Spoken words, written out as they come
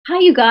Hi,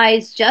 you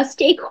guys.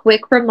 Just a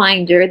quick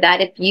reminder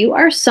that if you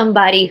are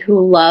somebody who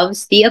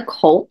loves the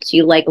occult,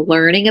 you like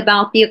learning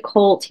about the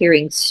occult,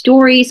 hearing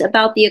stories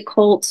about the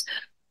occult,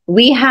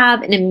 we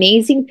have an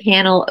amazing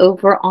panel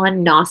over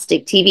on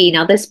Gnostic TV.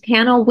 Now, this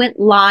panel went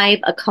live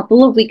a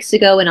couple of weeks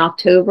ago in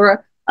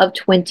October of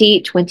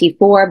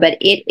 2024, but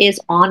it is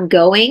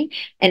ongoing.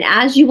 And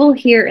as you will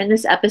hear in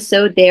this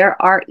episode,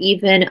 there are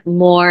even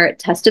more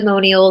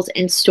testimonials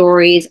and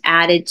stories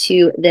added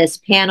to this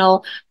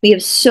panel. We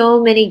have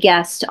so many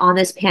guests on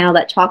this panel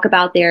that talk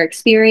about their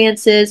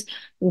experiences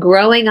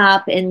growing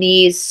up in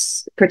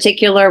these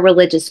particular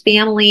religious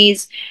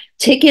families.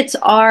 Tickets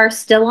are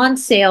still on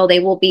sale. They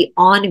will be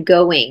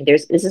ongoing.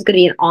 This is going to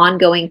be an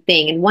ongoing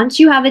thing. And once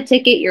you have a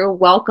ticket, you're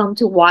welcome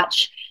to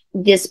watch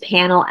this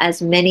panel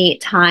as many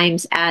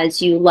times as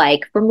you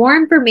like. For more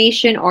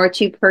information or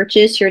to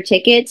purchase your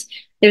tickets,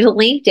 there's a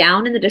link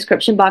down in the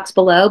description box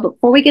below.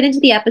 Before we get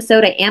into the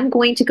episode, I am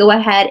going to go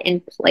ahead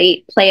and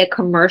play a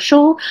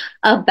commercial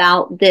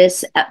about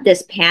this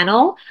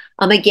panel.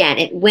 Again,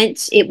 it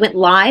went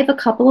live a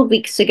couple of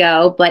weeks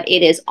ago, but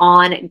it is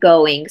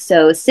ongoing.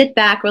 So sit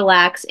back,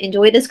 relax,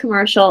 enjoy this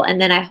commercial,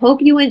 and then I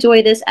hope you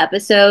enjoy this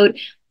episode.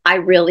 I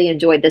really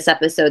enjoyed this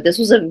episode. This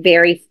was a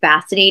very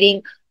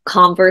fascinating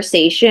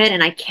conversation,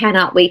 and I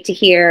cannot wait to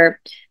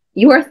hear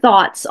your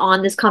thoughts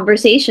on this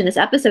conversation, this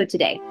episode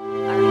today.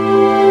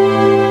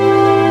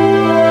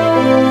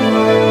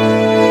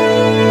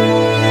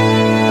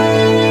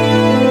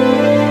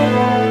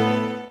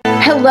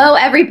 Hello,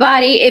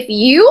 everybody. If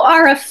you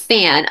are a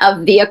fan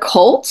of the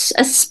occult,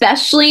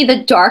 especially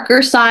the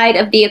darker side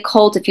of the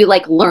occult, if you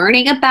like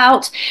learning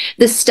about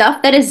the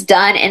stuff that is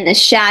done in the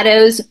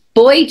shadows,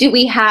 boy, do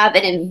we have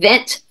an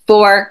event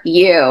for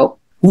you.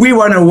 We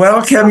want to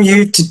welcome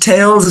you to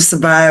Tales of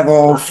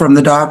Survival from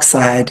the Dark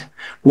Side.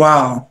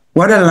 Wow,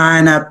 what a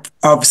lineup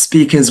of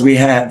speakers we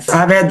have.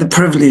 I've had the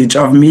privilege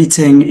of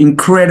meeting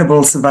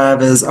incredible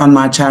survivors on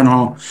my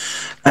channel,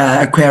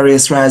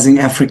 Aquarius Rising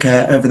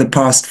Africa, over the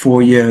past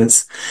 4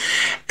 years.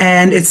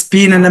 And it's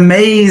been an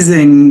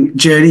amazing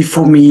journey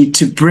for me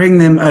to bring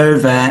them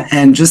over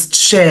and just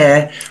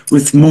share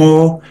with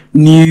more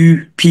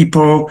new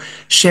people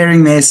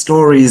sharing their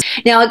stories.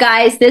 Now,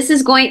 guys, this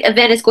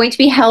event is going to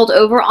be held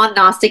over on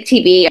Gnostic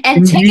TV, and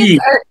Indeed.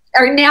 tickets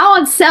are now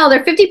on sale.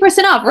 They're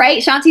 50% off,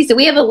 right, Shanti? So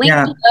we have a link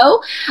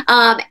below.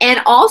 And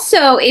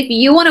also, if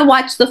you want to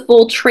watch the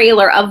full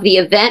trailer of the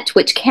event,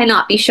 which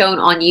cannot be shown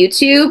on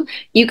YouTube,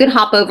 you can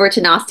hop over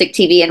to Gnostic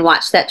TV and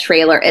watch that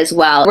trailer as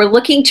well. We're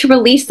looking to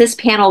release this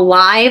panel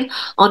live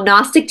on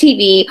Gnostic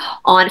TV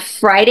on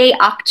Friday,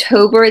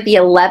 October the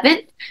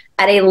 11th.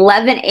 At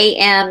 11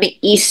 a.m.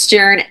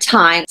 Eastern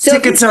time. So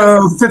tickets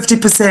are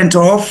 50%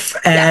 off,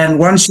 and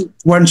once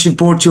you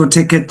bought your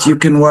ticket, you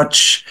can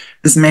watch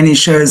as many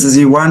shows as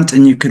you want,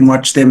 and you can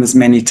watch them as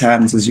many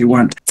times as you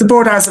want.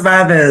 Support our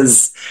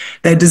survivors.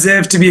 They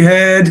deserve to be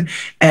heard,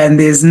 and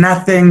there's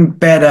nothing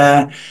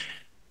better,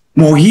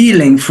 more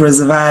healing for a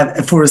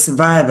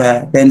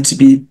survivor than to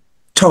be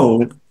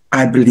told,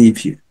 "I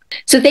believe you."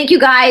 So thank you,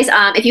 guys.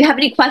 If you have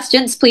any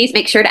questions, please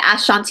make sure to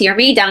ask Shanti or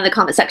me down in the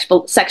comment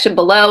section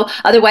below.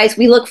 Otherwise,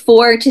 we look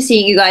forward to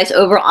seeing you guys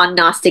over on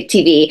Gnostic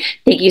TV.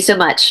 Thank you so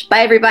much. Bye,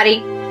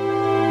 everybody.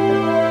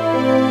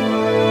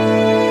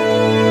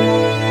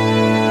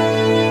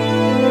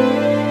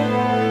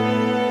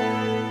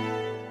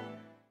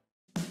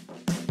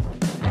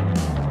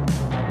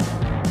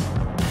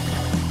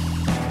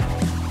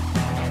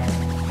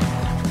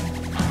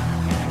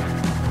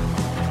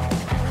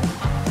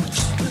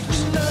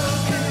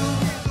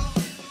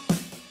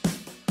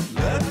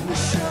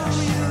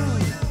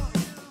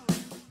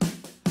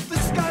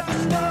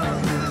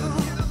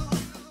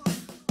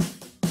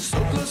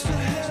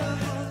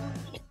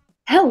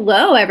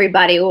 Hello,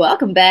 everybody.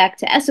 Welcome back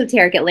to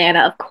Esoteric Atlanta.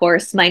 Of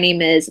course, my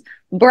name is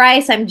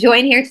Bryce. I'm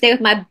joined here today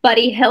with my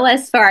buddy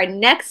Hillis for our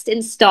next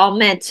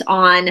installment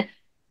on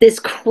this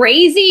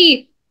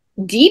crazy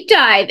deep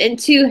dive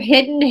into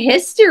hidden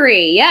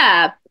history.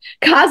 Yeah,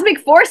 cosmic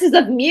forces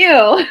of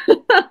Mu.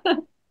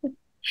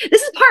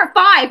 This is part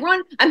 5.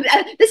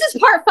 This is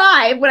part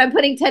 5 when I'm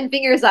putting 10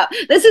 fingers up.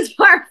 This is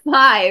part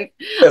 5.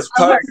 It's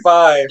part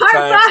 5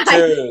 part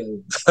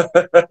times 2.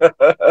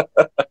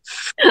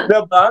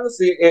 No, but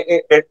honestly,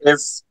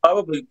 it's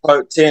probably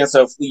part 10.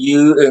 So if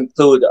you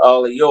include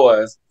all of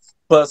yours,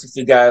 plus if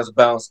you guys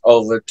bounce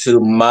over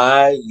to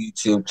my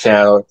YouTube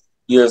channel,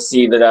 you'll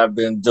see that I've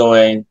been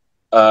doing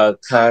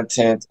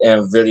content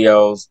and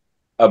videos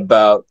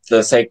about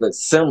the sacred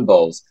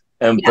symbols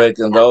and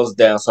breaking those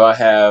down. So I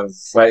have,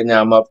 right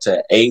now I'm up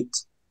to 8,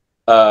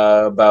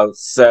 about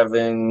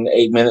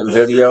 7-8 minute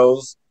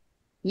videos.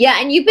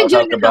 Yeah, and you've been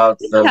doing about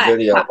the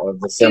video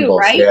of the symbols,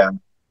 too, right? Yeah.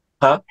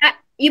 Huh?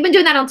 You've been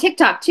doing that on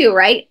TikTok too,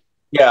 right?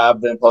 Yeah, I've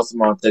been posting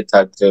them on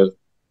TikTok too.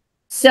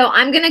 So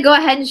I'm going to go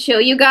ahead and show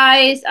you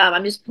guys.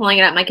 I'm just pulling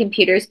it up. My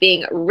computer's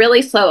being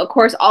really slow. Of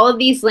course, all of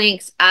these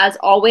links, as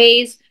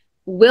always,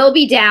 will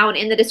be down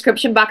in the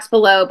description box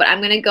below, but I'm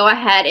going to go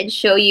ahead and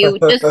show you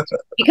just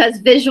because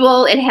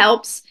visual, it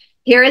helps.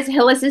 Here is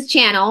Hillis's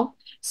channel.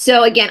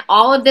 So again,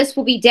 all of this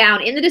will be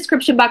down in the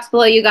description box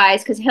below, you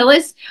guys, because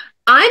Hillis,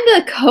 I'm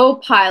the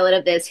co-pilot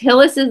of this.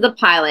 Hillis is the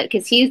pilot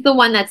because he's the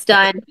one that's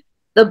done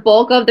the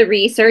bulk of the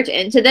research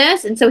into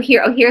this. And so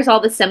here's all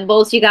the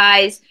symbols, you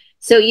guys.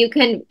 So you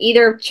can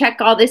either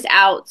check all this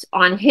out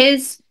on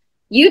his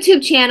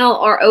YouTube channel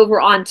or over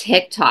on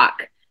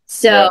TikTok.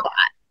 So yeah.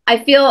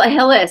 I feel,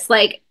 Hillis,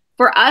 like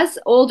for us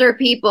older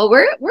people,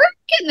 we're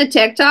getting the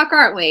TikTok,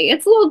 aren't we?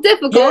 It's a little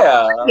difficult.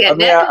 Yeah, I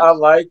mean, I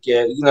like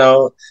it. You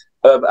know,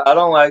 I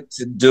don't like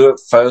to do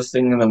it first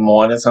thing in the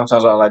morning.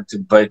 Sometimes I like to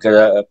break it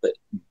up,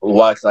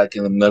 watch like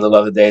in the middle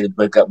of the day to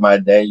break up my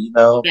day, you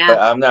know. Yeah. But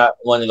I'm not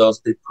one of those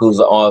people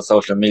who's on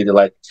social media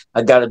like,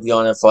 I got to be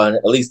on it for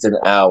at least an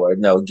hour.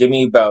 No, give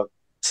me about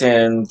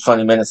 10,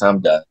 20 minutes,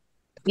 I'm done.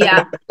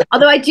 Yeah.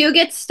 Although I do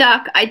get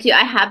stuck. I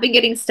have been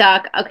getting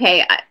stuck.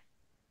 Okay.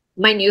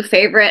 My new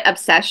favorite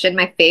obsession,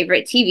 my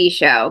favorite TV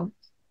show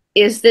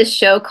is this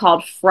show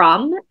called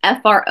From,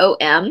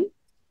 From.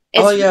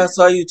 Oh, yeah, I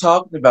saw you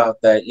talking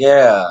about that.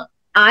 Yeah.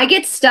 I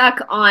get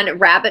stuck on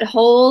rabbit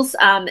holes.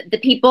 The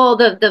people,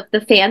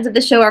 the fans of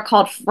the show are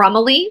called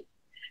Fromily.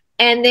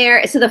 And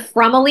so the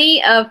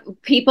Fromily of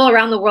people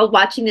around the world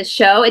watching this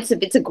show, it's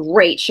a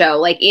great show.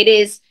 Like it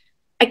is,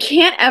 I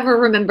can't ever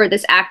remember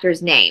this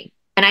actor's name.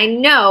 And I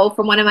know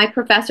from one of my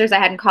professors I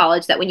had in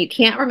college that when you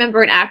can't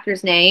remember an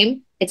actor's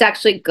name, it's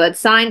actually a good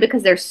sign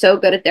because they're so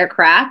good at their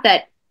craft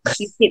that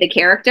you see the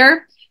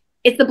character.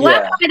 It's the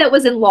black guy that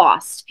was in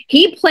Lost.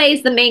 He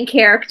plays the main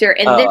character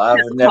in this. I've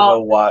never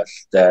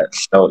watched that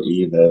show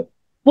either.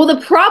 Well,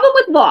 the problem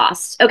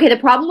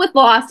with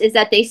Lost is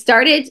that they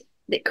started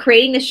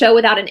creating the show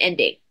without an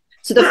ending.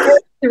 So the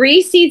first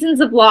 3 seasons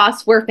of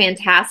Lost were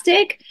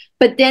fantastic,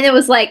 but then it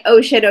was like,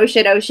 oh shit, oh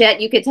shit, oh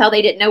shit. You could tell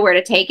they didn't know where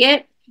to take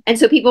it. And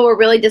so people were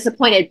really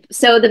disappointed.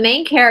 So the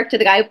main character,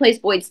 the guy who plays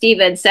Boyd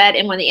Stevens, said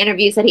in one of the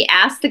interviews that he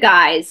asked the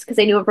guys, because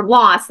they knew him from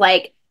Lost,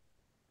 like,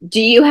 do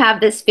you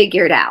have this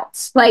figured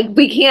out? Like,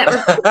 we can't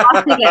repeat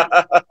Lost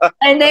again.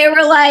 And they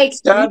were like,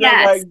 it's kind of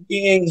like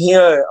being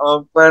here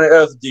on planet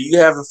Earth. Do you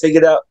have it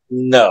figured out?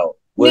 No.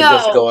 We're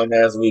just going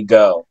as we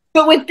go.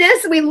 But with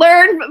this, we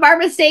learn from our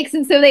mistakes.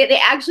 And so they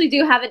actually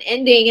do have an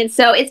ending. And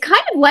so it's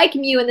kind of like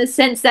Mew in the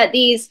sense that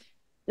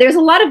there's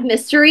a lot of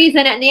mysteries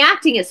in it, and the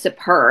acting is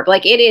superb.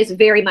 Like it is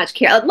very much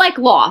like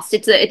Lost.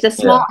 It's a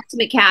small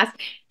intimate cast.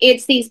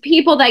 It's these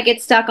people that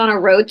get stuck on a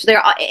road.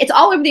 It's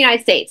all over the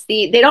United States.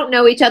 They don't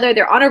know each other.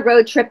 They're on a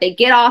road trip. They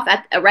get off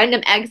at a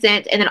random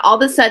exit, and then all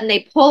of a sudden they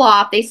pull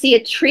off. They see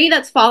a tree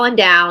that's fallen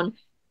down,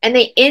 and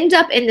they end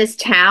up in this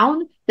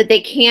town that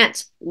they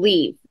can't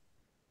leave.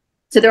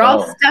 So they're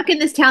all stuck in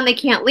this town they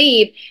can't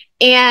leave.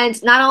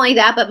 And not only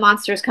that, but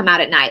monsters come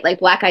out at night, like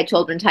black-eyed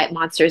children type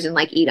monsters, and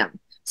like eat them.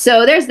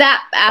 So there's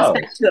that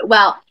aspect to it.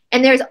 Well,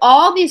 and there's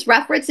all these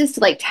references to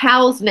like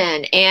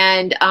talisman,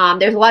 and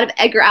there's a lot of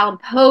Edgar Allan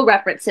Poe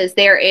references.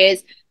 There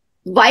is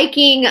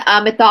Viking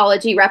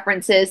mythology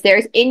references.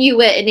 There's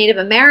Inuit and Native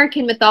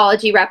American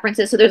mythology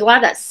references. So there's a lot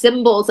of that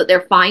symbols that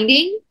they're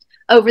finding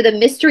over the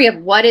mystery of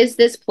what is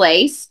this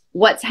place,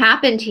 what's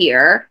happened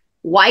here,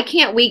 why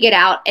can't we get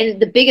out? And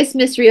the biggest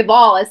mystery of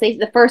all is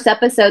the first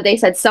episode, they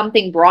said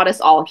something brought us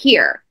all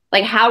here.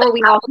 Like, how are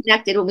we all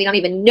connected when we don't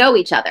even know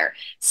each other?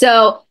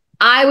 So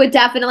I would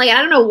definitely, I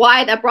don't know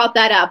why that brought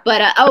that up, but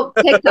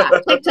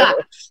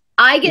TikTok.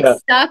 I get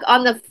stuck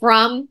on the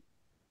From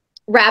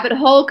rabbit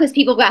hole because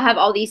people have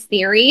all these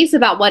theories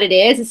about what it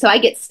is. And so I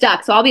get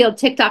stuck. So I'll be on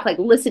TikTok, like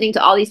listening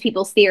to all these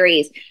people's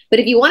theories. But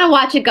if you want to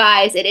watch it,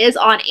 guys, it is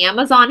on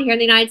Amazon here in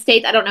the United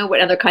States. I don't know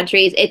what other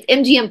countries. It's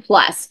MGM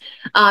Plus.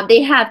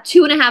 They have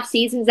 2.5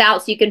 seasons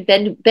out, so you can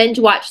binge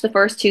watch the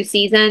first 2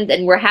 seasons.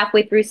 And we're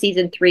halfway through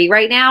season 3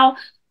 right now.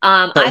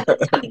 I've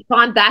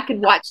gone back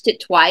and watched it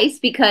twice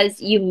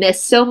because you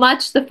miss so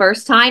much the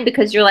first time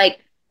because you're like,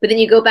 but then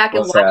you go back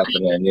and watch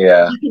it.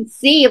 Yeah. You can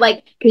see,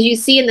 like, because you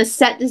see in the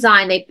set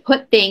design, they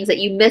put things that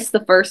you missed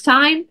the first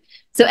time.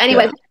 So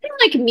anyway,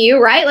 like Mew,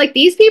 right? Like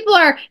these people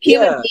are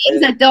human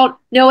beings that don't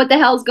know what the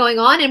hell's going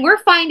on. And we're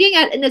finding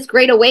in this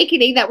great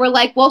awakening that we're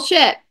like, well,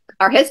 shit,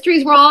 our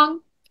history's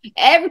wrong.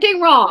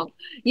 Everything wrong.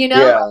 You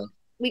know,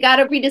 we got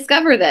to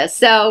rediscover this.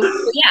 So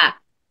yeah.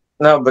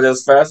 No, but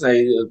it's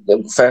fascinating.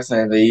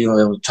 Fascinating that you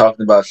were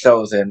talking about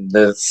shows, and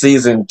the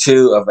season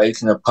 2 of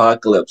Ancient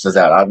Apocalypse is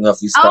out. I don't know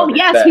if you started. Oh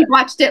yes, that. we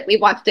watched it. We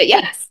watched it.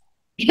 Yes.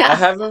 Yeah. I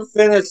haven't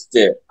finished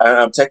it.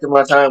 I'm taking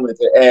my time with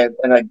it,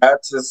 and I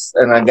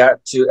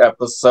got to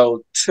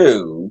episode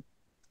 2,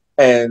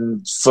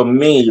 and for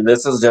me,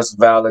 this is just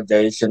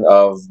validation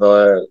of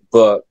the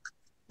book,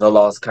 The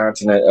Lost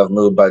Continent of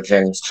Mu by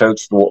James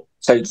Churchwood.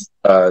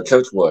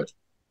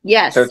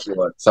 Yes.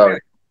 Churchwood.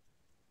 Sorry.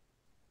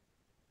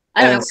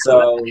 And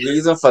so the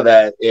reason for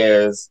that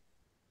is,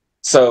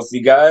 so if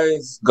you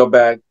guys go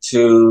back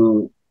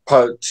to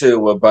part 2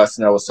 where Bus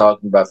and I was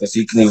talking about this,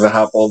 you can even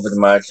hop over to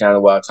my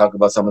channel where I talk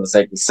about some of the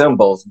sacred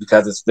symbols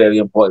because it's very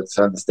important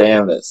to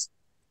understand this.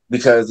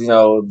 Because, you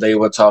know, they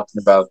were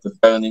talking about the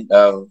burning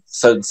of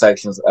certain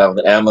sections of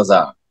the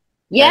Amazon.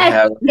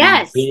 Yes,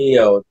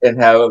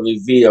 and how it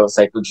revealed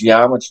sacred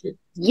geometry.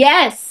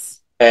 Yes.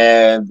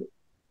 And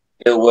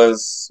it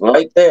was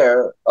right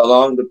there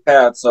along the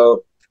path.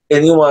 So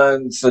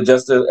so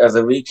just as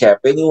a recap,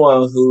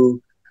 anyone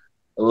who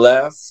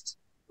left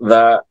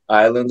the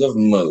island of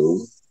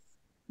Mu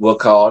were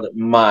called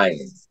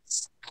Mayans.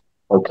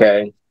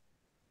 Okay?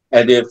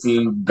 And if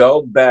you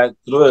go back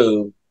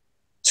through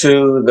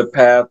to the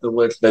path in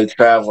which they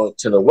traveled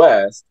to the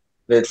west,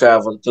 they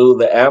traveled through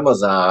the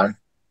Amazon,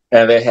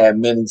 and they had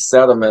many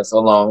settlements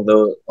along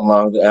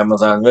the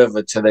Amazon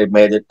River till they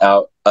made it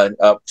out and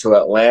up to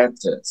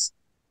Atlantis.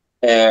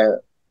 And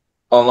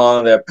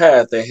along their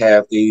path, they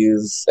have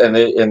these, and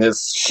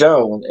it's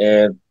shown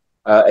in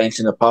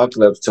Ancient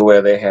Apocalypse, to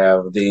where they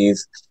have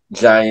these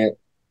giant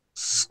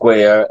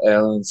square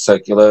and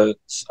circular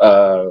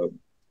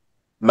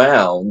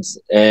mounds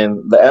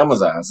in the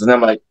Amazons. And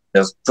I'm like,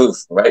 there's proof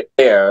right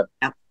there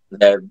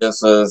that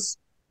this was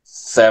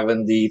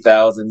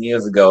 70,000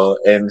 years ago,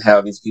 and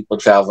how these people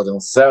traveled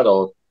and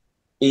settled.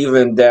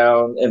 Even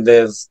down, and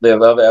there's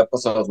other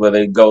episodes where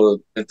they go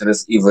into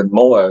this even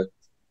more.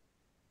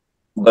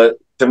 But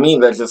to me,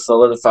 that just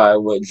solidified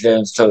what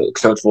James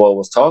Churchwell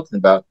was talking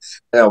about.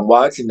 And I'm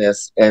watching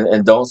this,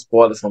 and don't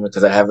spoil it for me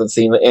because I haven't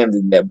seen the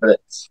ending yet. But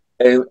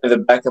in the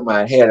back of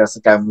my head, I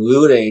think I'm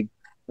rooting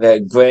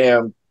that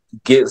Graham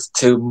gets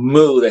to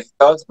Mu, that he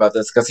talks about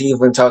this, because he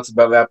even talks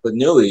about Rapa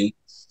Nui,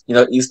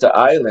 Easter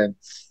Island,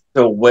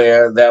 to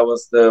where that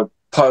was the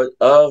part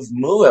of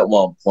Mu at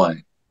one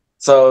point.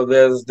 So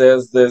there's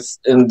this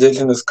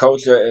indigenous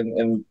culture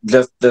and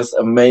just this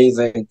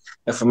amazing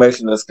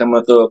information that's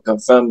coming through,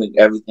 confirming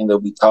everything that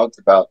we talked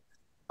about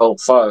so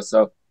far.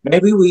 So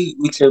maybe we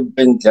should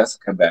bring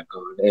Jessica back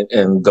on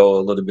and go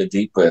a little bit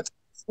deeper.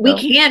 We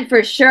can,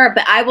 for sure,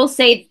 but I will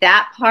say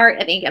that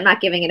part, I think I'm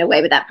not giving it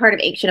away, but that part of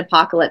Ancient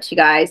Apocalypse, you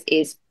guys,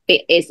 is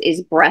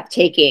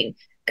breathtaking.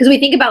 Because we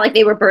think about, like,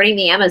 they were burning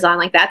the Amazon,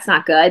 like, that's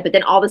not good. But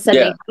then all of a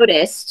sudden they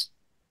noticed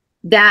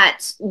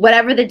that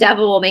whatever the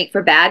devil will make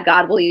for bad,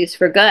 God will use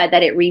for good,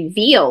 that it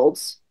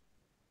revealed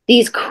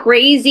these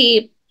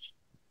crazy,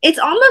 it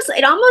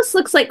almost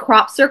looks like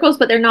crop circles,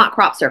 but they're not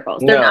crop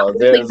circles. They're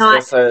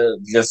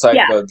just like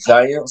a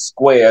giant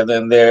square.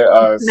 Then there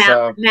are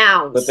some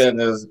mounds. But then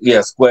there's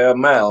square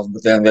mounds.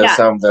 But then there's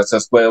some that's a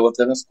square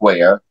within a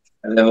square,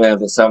 and then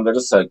there's some that are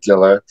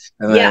circular,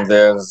 and then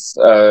there's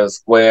a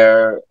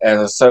square and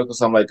a circle.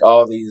 So I'm like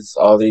all these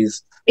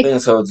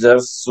things. So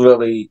just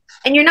really,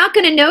 and you're not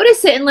going to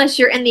notice it unless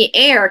you're in the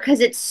air, because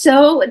it's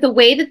so, the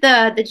way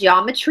that the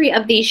geometry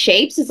of these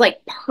shapes is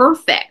like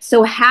perfect.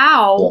 So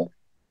how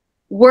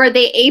were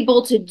they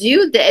able to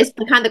do this?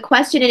 Kind of the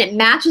question, and it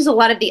matches a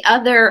lot of the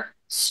other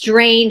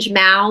strange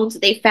mounds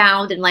they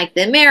found in, like,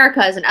 the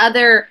Americas and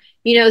other,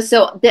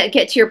 so that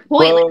get to your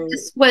point, like,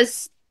 this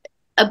was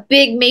a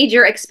big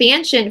major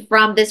expansion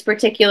from this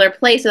particular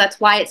place. So that's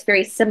why it's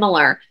very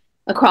similar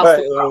across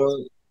the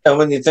world. And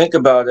when you think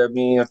about it, I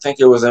mean, I think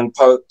it was in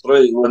part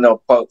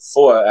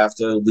 4,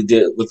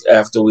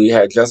 after we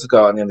had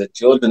Jessica on in the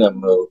Children of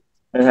Mu,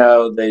 and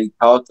how they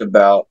talked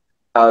about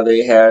how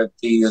they had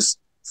these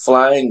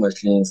flying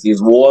machines,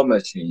 these war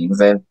machines,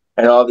 and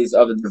all these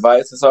other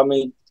devices. I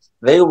mean,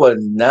 they were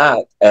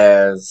not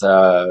as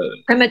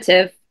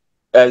primitive.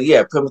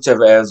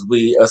 Primitive as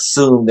we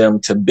assumed them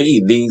to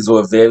be. These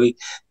were very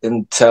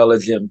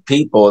intelligent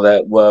people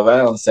that were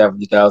around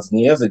 70,000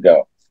 years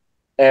ago.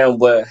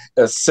 And what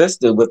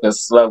assisted with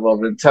this level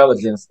of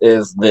intelligence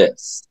is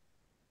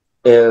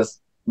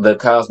the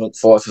cosmic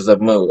forces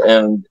of Mu.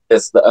 And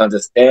it's the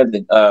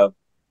understanding of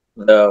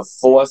the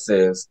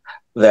forces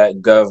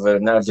that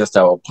govern not just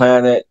our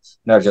planet,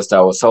 not just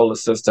our solar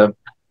system,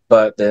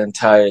 but the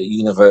entire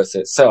universe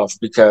itself.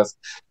 Because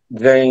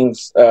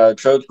James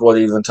Churchwell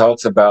even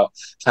talks about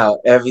how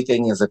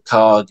everything is a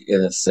cog,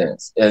 in a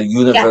sense, a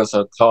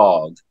universal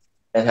cog,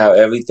 and how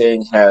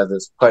everything has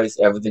its place,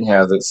 everything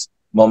has its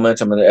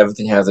momentum, and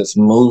everything has its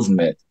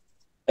movement.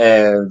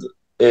 And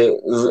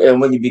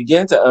when you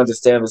begin to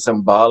understand the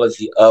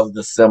symbology of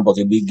the symbols,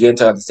 you begin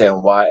to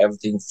understand why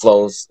everything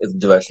flows in the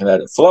direction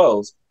that it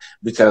flows.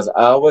 Because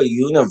our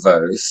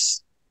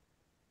universe,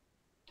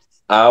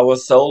 our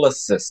solar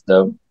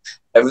system,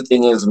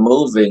 everything is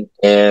moving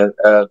in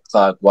a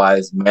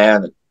clockwise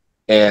manner,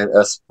 and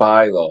a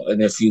spiral.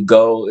 And if you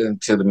go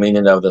into the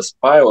meaning of the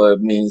spiral,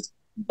 it means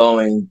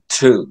going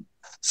to.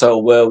 So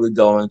where are we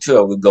going to?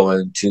 Are we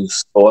going to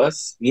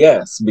source?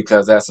 Yes,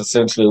 because that's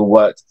essentially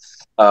what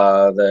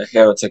the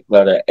heretic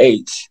letter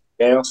H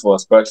stands for,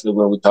 especially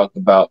when we talk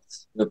about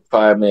the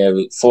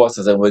primary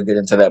forces, and we'll get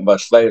into that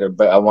much later.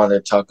 But I want to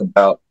talk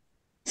about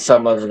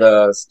some of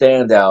the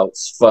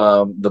standouts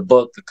from the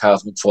book, The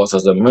Cosmic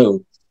Forces of Mu,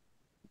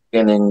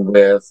 beginning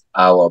with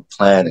our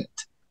planet.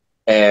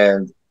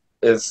 And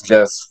it's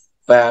just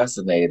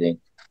fascinating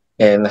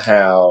in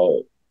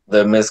how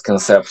the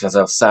misconceptions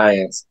of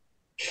science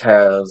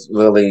has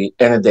really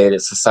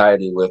inundated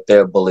society with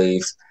their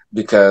beliefs.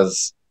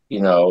 Because,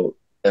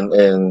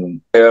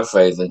 in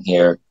paraphrasing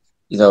here,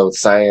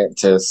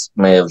 scientists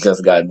may have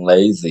just gotten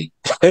lazy.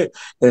 and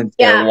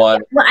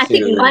I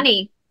think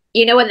money.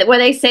 When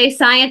they say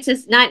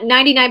scientists,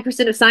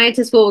 99% of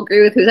scientists will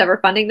agree with who's ever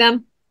funding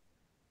them.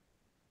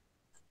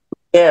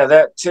 Yeah,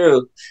 that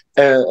too.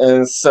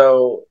 And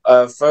so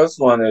I first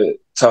want to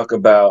talk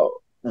about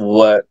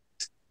what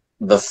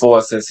the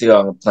forces here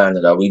on the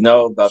planet are. We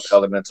know about the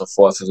elemental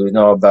forces. We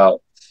know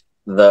about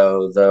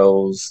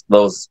those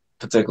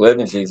particular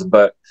energies,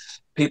 but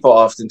people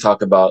often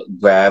talk about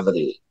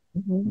gravity,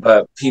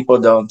 but people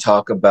don't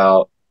talk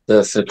about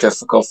the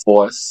centrifugal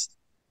force.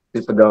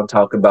 People don't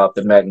talk about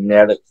the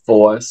magnetic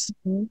force.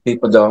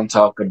 People don't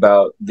talk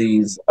about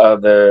these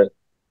other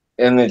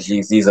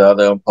energies, these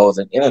other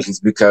opposing energies,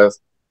 because,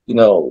 you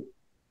know,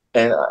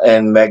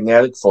 and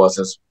magnetic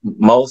forces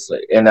mostly.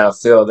 And I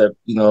feel that,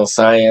 you know,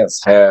 science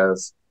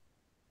has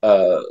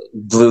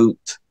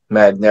grouped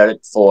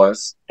magnetic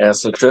force and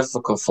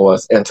centrifugal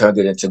force and turned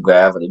it into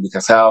gravity,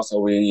 because how else are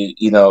we,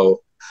 you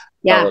know,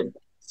 Yeah.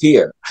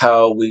 here?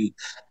 How are we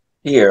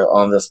here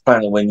on this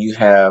planet when you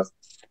have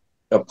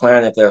a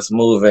planet that's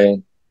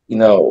moving, you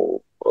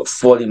know,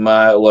 40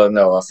 miles, well,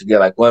 no, I forget,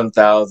 like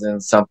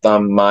 1,000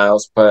 something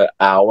miles per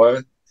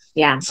hour.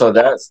 Yeah. So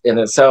that's in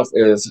itself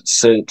is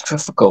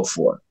centrifugal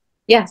force.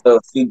 Yeah. So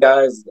if you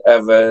guys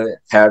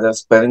ever had a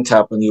spinning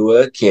top when you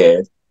were a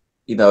kid,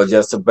 you know,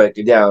 just to break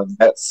it down,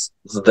 that's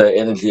the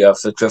energy of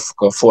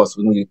centrifugal force.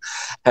 When you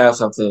have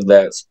something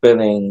that's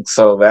spinning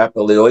so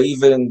rapidly, or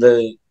even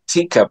the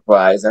teacup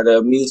rides at an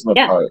amusement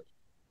park,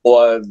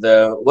 or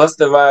what's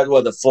the ride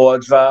where the four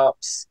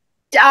drops?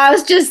 I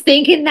was just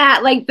thinking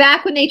that, like,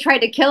 back when they tried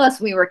to kill us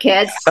when we were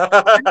kids,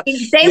 I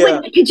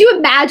mean, could you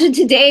imagine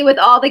today with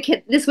all the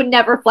kids? This would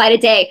never fly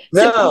today.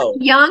 No. So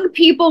young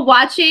people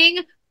watching,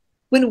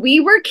 when we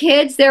were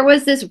kids, there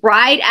was this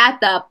ride at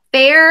the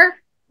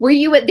fair where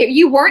you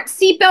weren't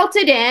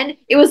seatbelted in.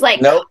 It was like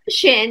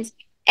cushions,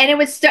 and it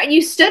would start.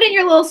 You stood in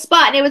your little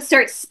spot, and it would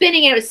start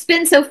spinning, and it would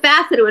spin so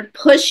fast that it would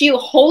push you,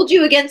 hold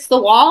you against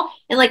the wall,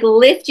 and like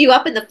lift you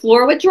up, and the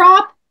floor would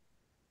drop.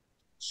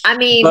 I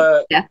mean,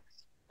 yeah.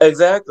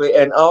 Exactly.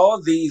 And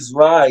all these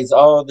rides,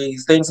 all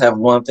these things have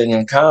one thing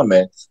in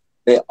common.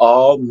 They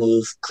all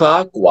move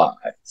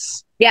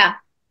clockwise. Yeah.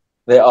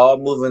 They all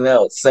move in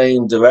that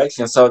same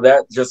direction. So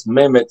that just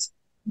mimics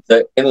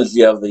the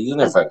energy of the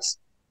universe.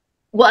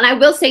 Well, and I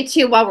will say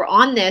too, while we're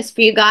on this,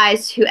 for you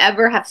guys who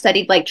ever have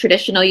studied like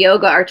traditional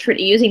yoga or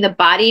using the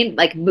body and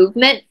like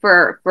movement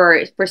for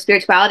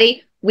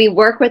spirituality, we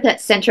work with that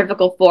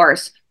centrifugal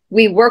force.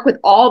 We work with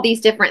all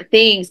these different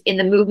things in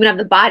the movement of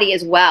the body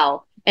as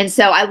well. And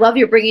so I love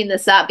you bringing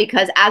this up,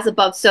 because as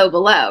above, so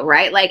below,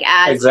 right? Like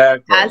as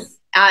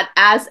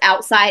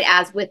outside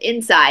as with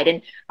inside.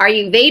 And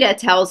Ayurveda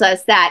tells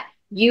us that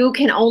you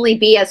can only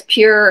be as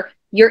pure.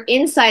 Your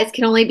insides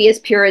can only be as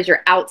pure as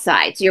your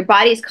outsides. So your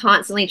body's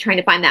constantly trying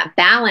to find that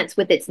balance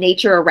with its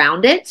nature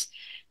around it.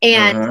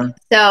 And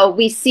so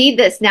we see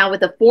this now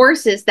with the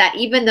forces, that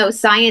even though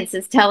science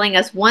is telling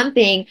us one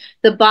thing,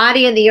 the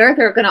body and the earth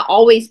are going to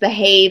always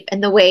behave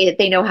in the way that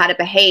they know how to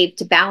behave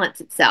to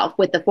balance itself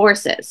with the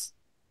forces.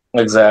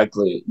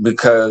 Exactly,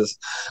 because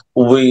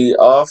we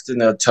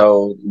often are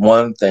told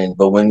one thing,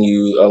 but when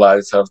you allow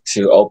yourself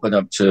to open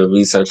up to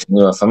research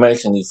new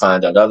information, you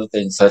find out other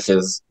things, such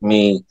as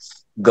me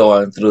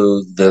going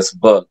through this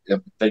book in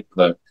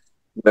particular,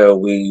 where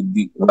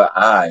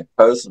I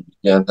personally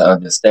began to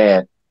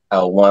understand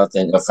how one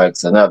thing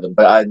affects another.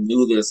 But I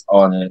knew this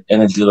on an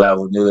energy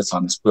level, knew this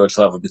on a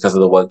spiritual level because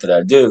of the work that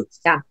I do.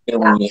 Yeah. And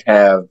when you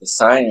have the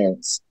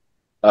science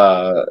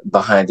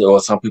behind it, or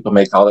some people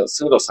may call it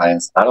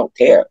pseudoscience, I don't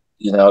care.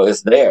 You know,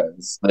 it's there.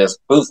 There's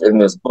proof in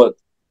this book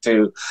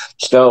to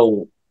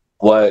show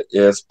what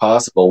is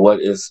possible, what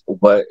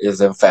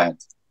is in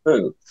fact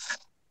true.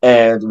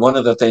 And one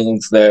of the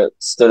things that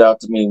stood out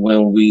to me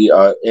when we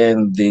are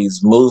in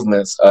these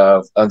movements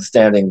of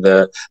understanding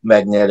the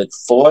magnetic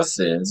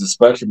forces,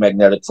 especially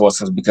magnetic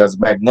forces, because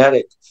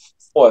magnetic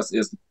force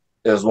is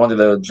one of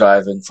the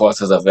driving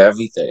forces of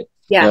everything.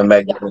 Yeah. You know,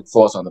 magnetic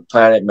force on the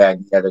planet,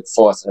 magnetic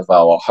force of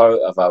our heart,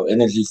 of our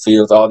energy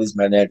fields, all these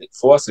magnetic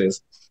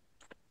forces.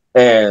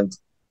 And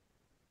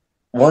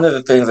one of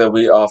the things that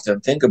we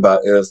often think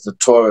about is the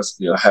torus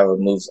field, how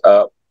it moves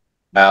up,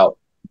 out,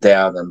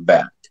 down, and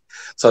back.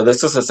 So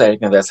this is the same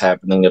thing that's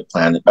happening in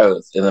planet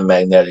Earth, in the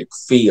magnetic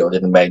field,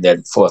 in the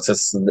magnetic force.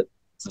 This is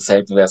the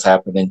same thing that's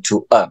happening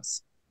to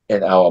us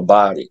in our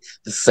body.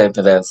 The same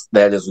thing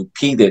that is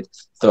repeated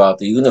throughout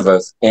the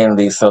universe in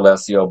these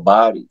celestial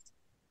bodies.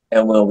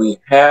 And when we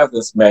have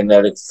this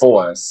magnetic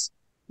force,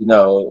 you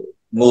know,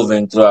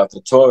 moving throughout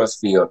the torus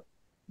field,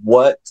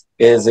 what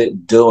is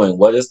it doing?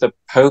 What is the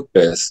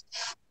purpose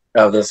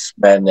of this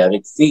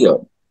magnetic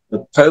field? The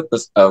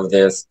purpose of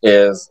this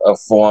is a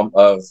form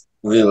of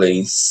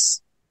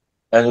release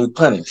and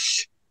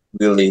replenish.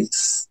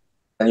 Release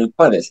and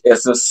replenish.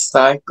 It's a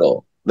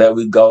cycle that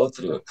we go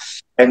through.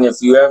 And if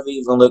you ever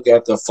even look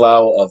at the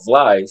flower of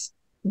life,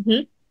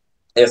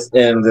 it's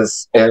in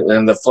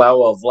the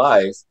flower of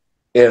life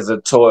is a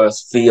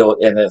torus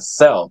field in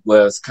itself,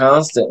 where it's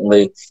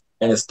constantly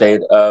in a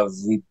state of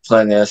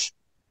replenish,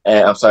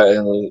 and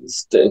in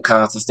a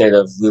constant state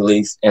of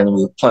release and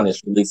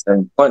replenish, release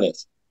and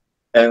replenish.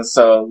 And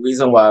so the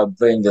reason why I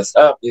bring this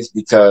up is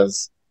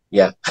because,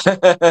 yeah.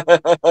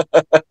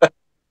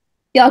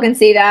 Y'all can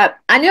see that.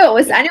 I knew it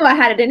was, I knew I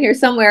had it in here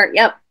somewhere.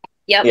 Yep.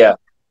 Yep. Yeah.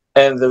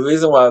 And the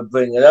reason why I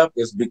bring it up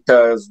is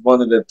because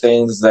one of the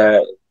things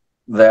that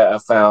I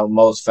found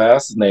most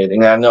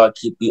fascinating, and I know I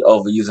keep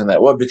overusing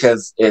that word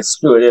because it's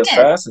true, it is Yeah.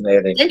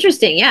 fascinating. It's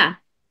interesting, yeah.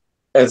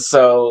 And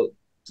so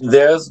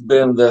there's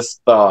been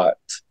this thought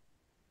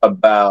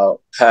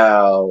about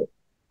how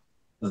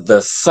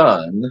the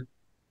sun,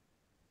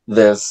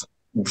 this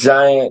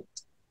giant,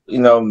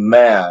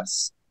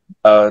 mass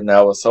in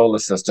our solar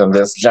system,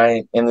 this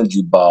giant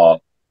energy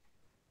ball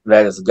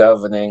that is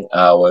governing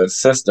our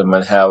system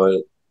and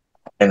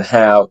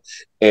how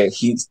it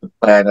heats the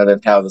planet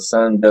and how the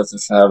sun does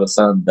this and how the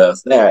sun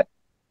does that.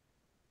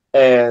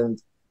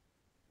 And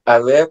I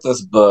read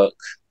this book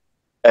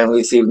and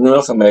received new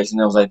information.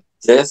 I was like,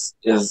 this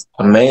is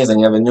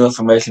amazing. And the new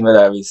information that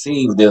I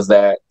received is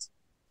that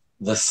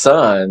the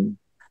sun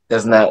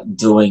is not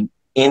doing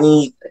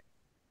anything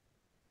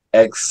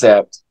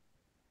except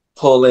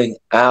pulling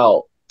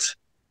out,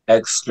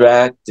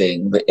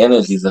 extracting the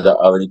energies that are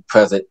already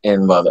present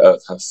in Mother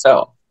Earth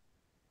herself.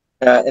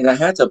 And I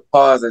had to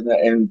pause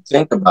and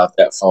think about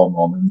that for a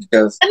moment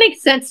because that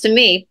makes sense to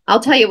me. I'll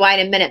tell you why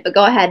in a minute, but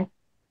go ahead.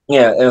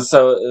 Yeah, and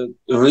so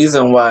the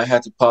reason why I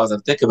had to pause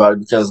and think about it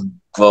because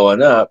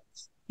growing up,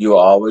 you were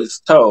always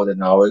told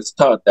and always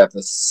taught that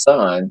the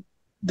sun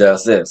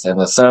does this, and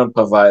the sun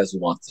provides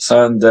what the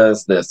sun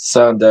does this, the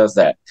sun does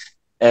that,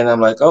 and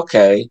I'm like,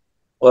 okay,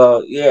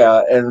 well,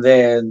 yeah, and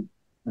then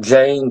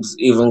James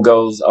even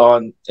goes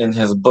on in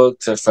his book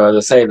to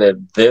further say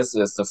that this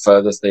is the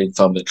furthest thing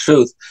from the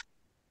truth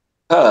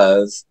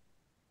because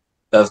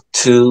of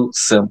two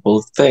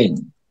simple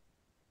things.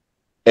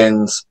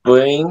 In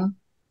spring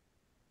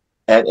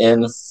and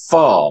in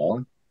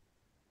fall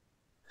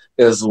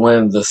is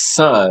when the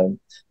sun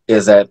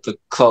is at the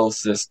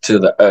closest to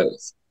the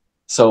earth.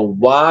 So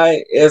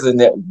why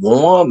isn't it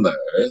warmer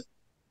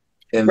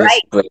in the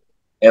spring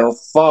and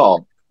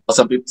fall? Well,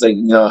 some people say,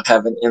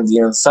 having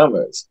Indian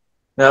summers.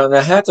 Now, and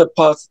I had to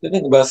pause to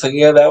think about it. So,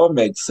 yeah, that would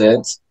make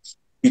sense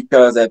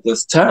because at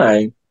this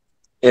time,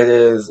 it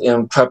is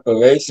in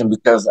preparation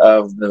because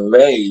of the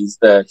rays,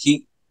 the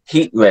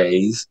heat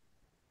rays,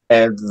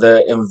 and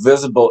the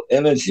invisible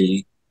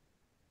energy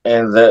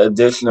and the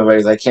additional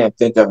rays I can't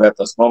think of at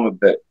this moment,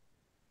 but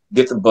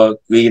get the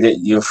book, read it,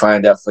 you'll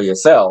find out for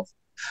yourself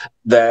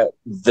that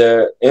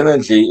the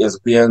energy is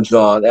being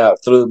drawn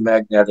out through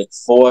magnetic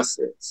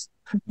forces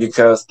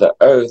because the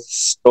earth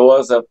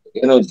stores up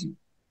energy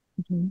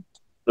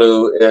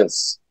through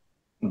its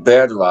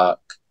bedrock,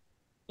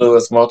 through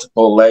its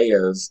multiple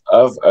layers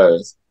of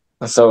earth.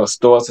 And so it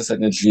stores this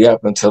energy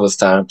up until it's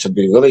time to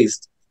be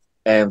released.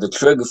 And the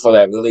trigger for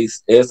that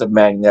release is the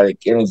magnetic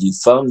energy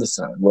from the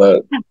sun, where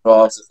it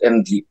draws this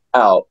energy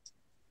out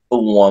to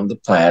warm the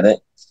planet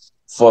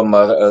for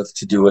Mother Earth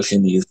to do what she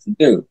needs to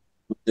do.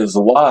 Which is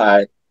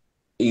why,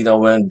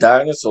 when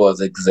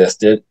dinosaurs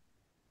existed,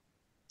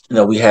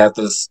 we had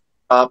this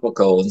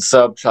tropical and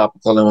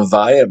subtropical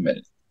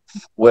environment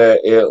where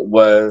it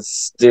was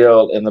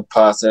still in the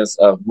process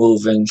of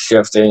moving,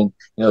 shifting,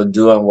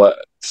 doing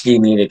what she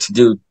needed to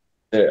do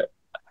to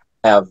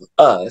have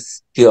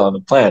us here on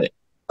the planet,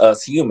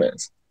 us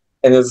humans.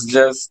 And it's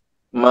just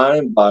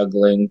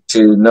mind-boggling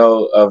to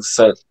know of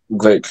such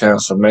great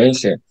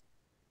transformation.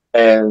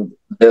 And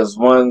there's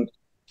one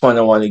point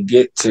I want to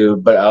get to,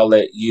 but I'll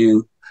let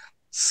you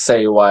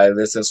say why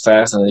this is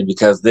fascinating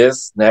because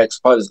this next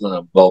part is going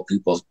to blow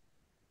people's.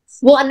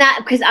 Well, and that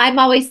because I'm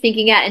always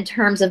thinking at in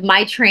terms of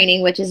my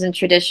training, which is in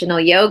traditional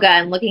yoga,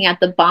 and looking at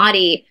the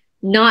body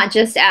not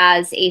just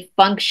as a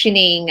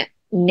functioning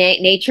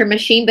nature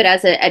machine, but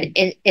as an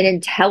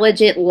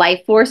intelligent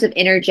life force of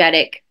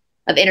energetic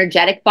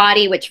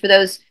body. Which for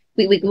those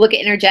we look at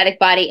energetic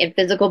body and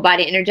physical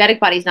body. Energetic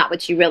body is not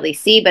what you really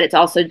see, but it's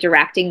also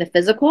directing the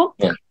physical.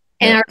 Yeah.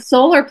 And our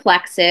solar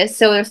plexus.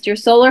 So if your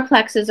solar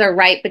plexus are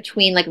right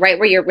between, like right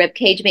where your rib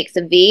cage makes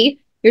a V.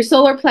 Your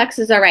solar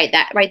plexus are right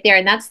there.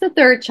 And that's the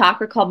third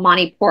chakra called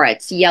Manipura.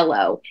 It's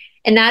yellow.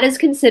 And that is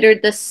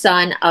considered the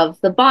sun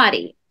of the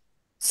body.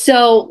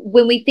 So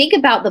when we think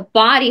about the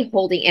body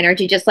holding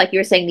energy, just like you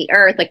were saying, the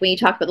earth, like when you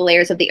talk about the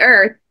layers of the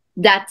earth,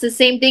 that's the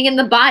same thing in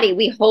the body.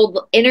 We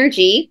hold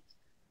energy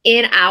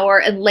in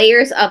our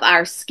layers of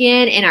our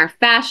skin, in our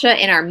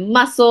fascia, in our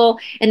muscle.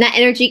 And that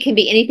energy can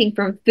be anything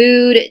from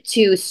food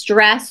to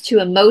stress to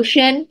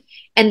emotion.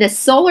 And the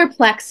solar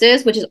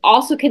plexus, which is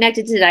also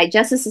connected to the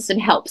digestive system,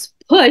 helps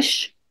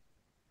push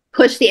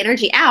the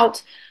energy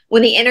out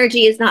when the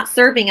energy is not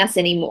serving us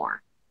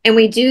anymore. And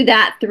we do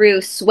that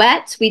through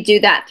sweat. We do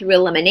that through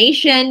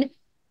elimination.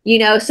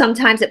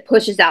 Sometimes it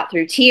pushes out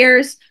through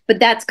tears,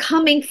 but that's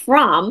coming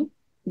from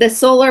the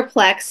solar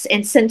plex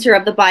and center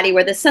of the body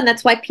where the sun.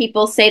 That's why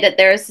people say that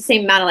there's the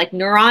same amount of like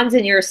neurons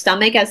in your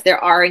stomach as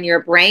there are in your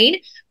brain.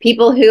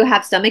 People who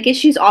have stomach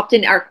issues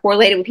often are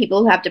correlated with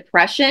people who have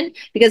depression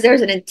because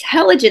there's an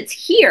intelligence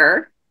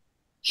here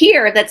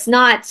that's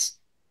not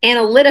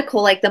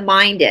analytical like the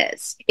mind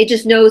is. It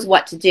just knows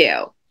what to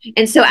do.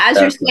 And so as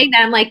you're Exactly. saying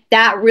that, I'm like,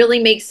 that really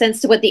makes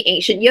sense to what the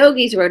ancient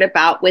yogis wrote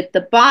about with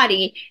the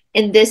body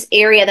in this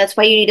area. That's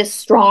why you need a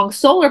strong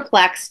solar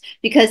plex,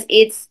 because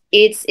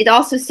it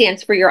also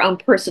stands for your own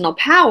personal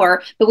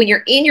power. But when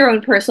you're in your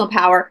own personal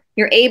power,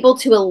 you're able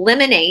to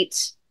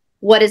eliminate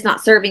what is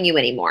not serving you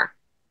anymore.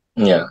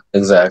 Yeah,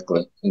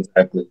 exactly.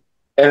 Exactly.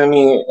 And I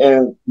mean,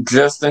 and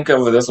just think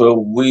of it this way: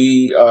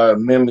 we are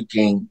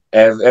mimicking,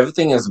 as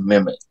everything is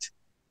mimicked.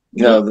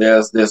 You know,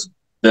 there's this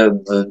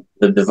the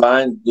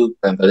divine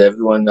blueprint that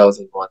everyone knows,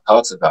 everyone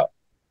talks about.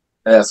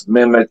 And that's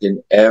mimicked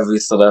in every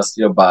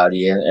celestial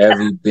body and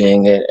every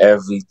being and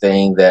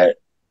everything that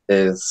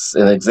is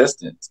in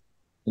existence.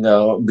 You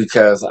know,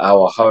 because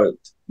our heart,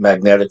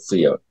 magnetic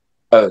field,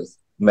 earth,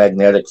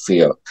 magnetic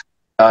field,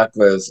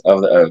 chakras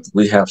of the earth.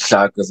 We have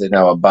chakras in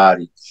our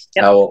body.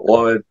 Yep. Our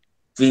aura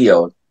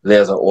field,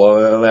 there's an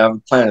aura around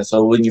the planet.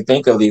 So when you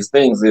think of these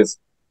things, it's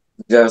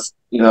just,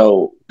 you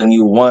know, when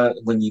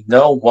you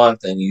know one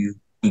thing, you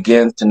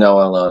begin to know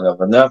a lot of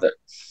another.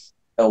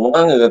 And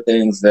one of the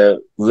things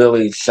that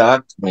really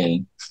shocked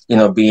me, you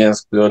know, being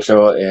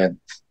spiritual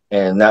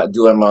and not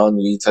doing my own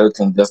research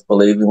and just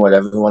believing what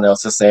everyone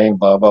else is saying,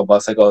 blah blah blah.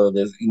 It's like, oh,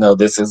 this, you know,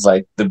 this is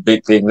like the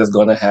big thing that's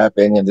going to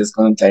happen, and this is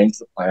going to change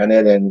the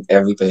planet and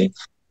everything.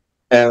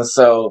 And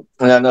so,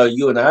 and I know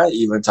you and I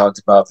even talked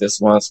about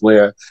this once,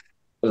 where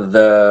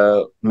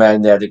the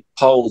magnetic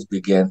poles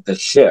begin to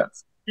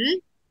shift. Mm-hmm.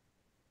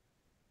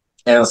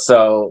 And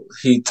so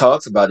he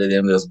talks about it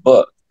in this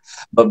book.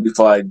 But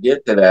before I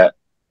get to that,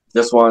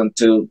 just wanted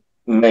to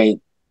make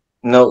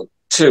note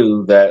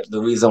too that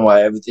the reason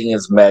why everything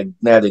is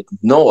magnetic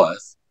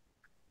north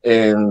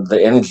in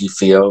the energy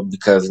field,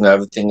 because, you know,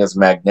 everything is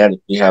magnetic,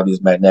 we have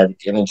these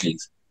magnetic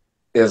energies,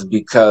 is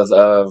because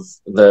of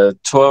the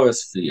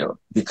Taurus field,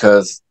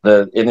 because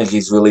the energy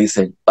is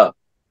releasing up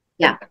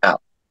and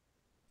out.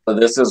 So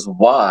this is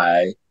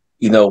why,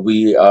 you know,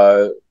 we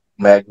are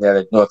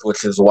magnetic north,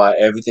 which is why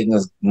everything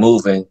is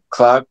moving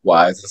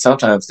clockwise. And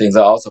sometimes things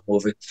are also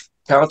moving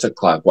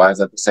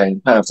counterclockwise at the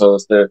same time. So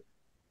it's the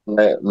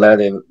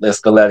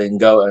letting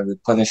go and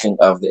replenishing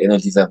of the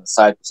energies of the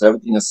cycle. So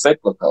everything is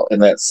cyclical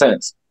in that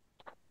sense.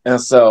 And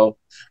so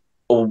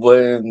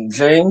when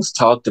James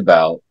talked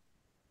about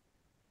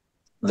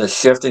the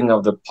shifting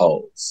of the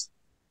poles,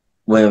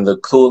 when the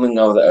cooling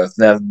of the earth,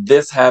 now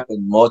this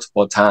happened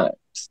multiple times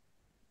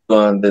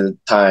during the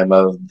time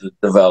of the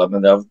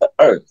development of the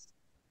earth.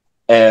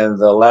 And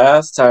the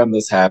last time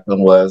this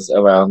happened was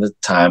around the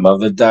time of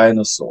the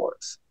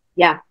dinosaurs.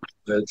 Yeah.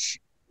 Which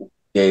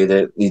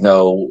created, you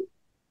know,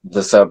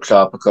 the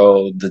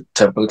subtropical, the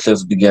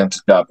temperatures began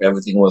to drop.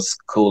 Everything was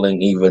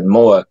cooling even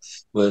more,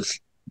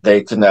 which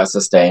they could not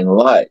sustain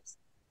life.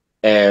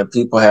 And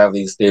people have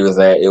these theories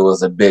that it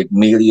was a big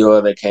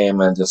meteor that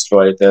came and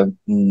destroyed them.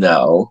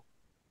 No.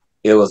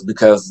 It was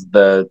because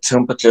the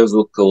temperatures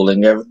were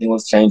cooling, everything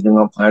was changing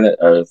on planet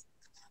Earth,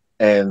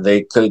 and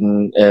they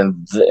couldn't,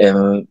 and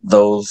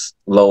those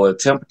lower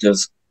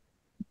temperatures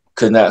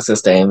could not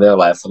sustain their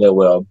life or their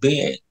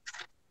well-being.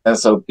 And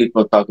so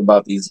people talk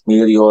about these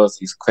meteors,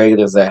 these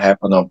craters that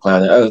happen on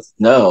planet Earth.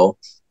 No,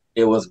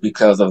 it was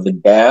because of the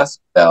gas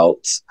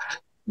belts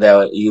that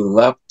were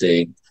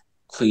erupting,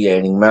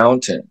 creating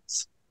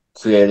mountains,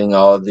 creating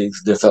all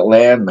these different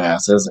land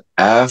masses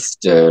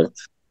after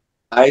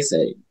Ice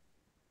Age.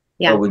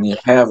 Yeah. So when you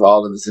have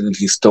all of this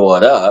energy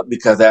stored up,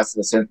 because that's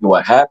essentially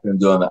what happened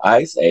during the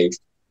Ice Age,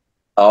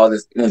 all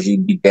this energy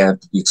began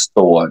to be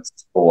stored.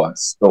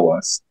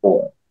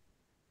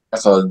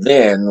 So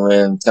then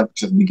when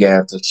temperatures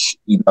began to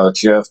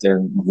shift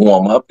and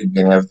warm up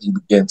again, everything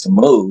began to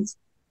move,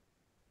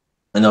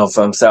 you know,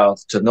 from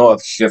south to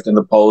north, shifting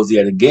the poles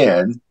yet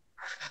again,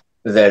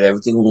 that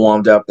everything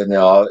warmed up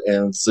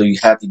and so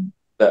the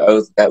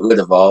earth got rid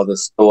of all the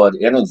stored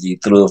energy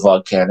through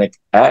volcanic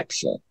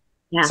action.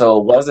 Yeah. So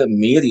it wasn't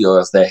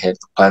meteors that hit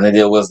the planet,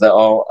 it was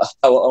our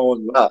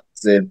own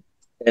rocks and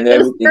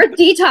everything. Earth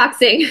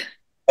detoxing.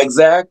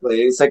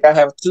 Exactly. It's like I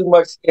have too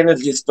much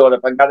energy stored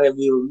up. I gotta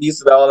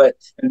release it all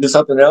and do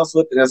something else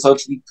with it. And so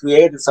she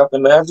created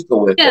something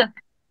magical with it.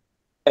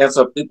 And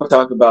so people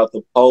talk about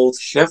the poles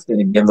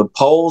shifting again. The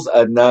poles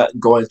are not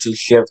going to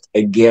shift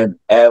again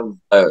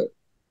ever.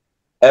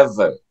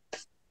 Ever.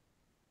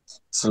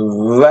 So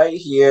right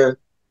here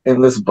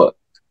in this book.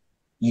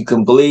 You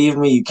can believe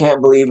me, you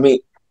can't believe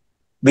me.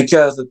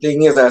 Because the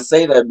thing is, I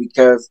say that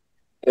because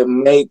it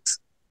makes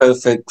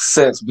perfect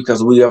sense,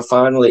 because we are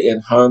finally in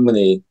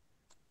harmony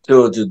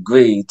to a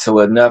degree, to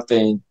where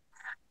nothing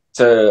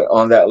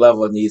on that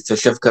level needs to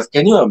shift. Because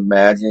can you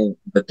imagine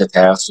the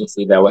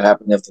catastrophe that would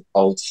happen if the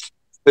poles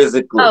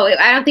physically? Oh,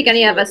 I don't think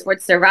any of us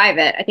would survive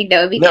it. I think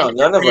that would be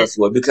none of us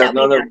would,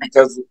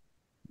 because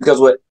because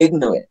we're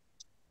ignorant.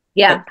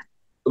 Yeah,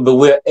 but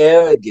we're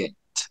arrogant.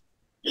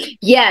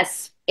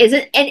 Yes.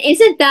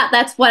 Isn't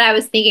that's what I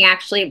was thinking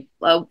actually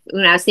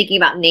when I was thinking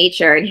about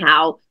nature and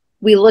how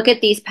we look at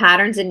these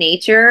patterns in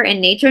nature,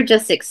 and nature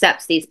just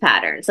accepts these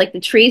patterns. Like the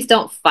trees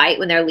don't fight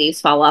when their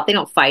leaves fall off. They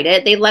don't fight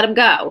it. They let them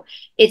go.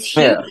 It's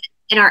human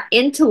in our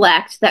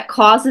intellect that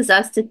causes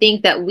us to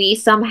think that we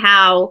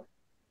somehow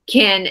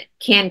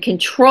can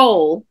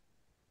control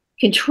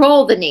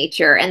the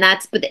nature, and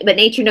that's but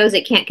nature knows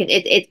it can't.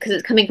 It's because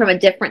it's coming from a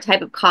different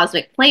type of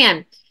cosmic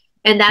plan,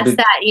 and that's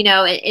that. You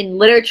know, in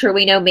literature,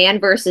 we know man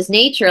versus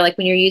nature. Like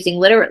when you're using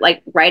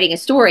like writing a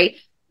story,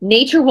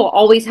 nature will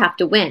always have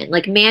to win.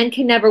 Like man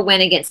can never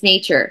win against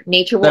nature.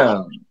 Nature will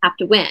always have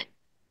to win.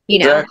 You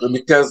know, exactly,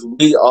 because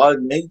we are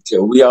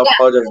nature. We are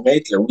part of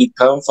nature. We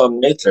come from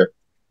nature.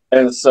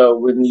 And so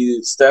when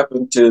you step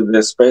into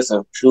this space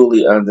of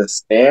truly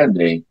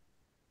understanding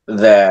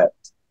that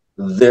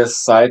this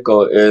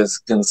cycle is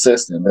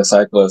consistent, this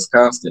cycle is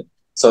constant.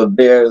 So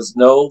there's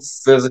no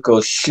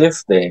physical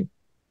shifting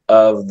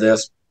of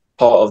this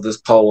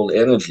pole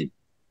energy.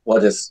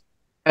 What is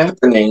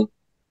happening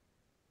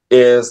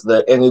is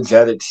the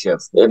energetic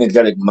shift, the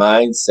energetic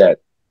mindset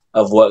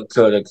of what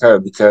could occur.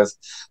 Because,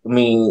 I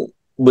mean,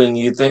 when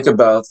you think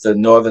about the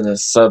northern and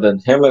southern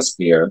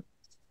hemisphere,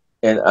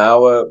 in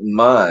our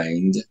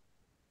mind,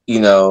 you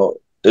know,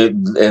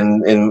 in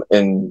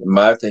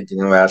my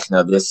thinking and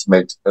rationale, this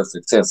makes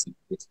perfect sense.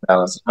 It's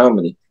balance and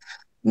harmony.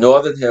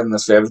 Northern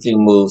hemisphere,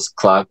 everything moves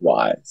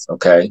clockwise,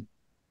 okay?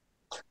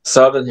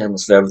 Southern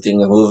hemisphere, everything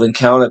is moving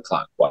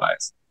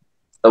counterclockwise.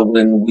 So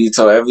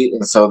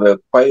so the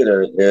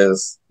equator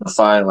is the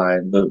fine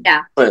line.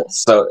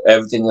 So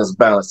everything is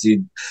balanced.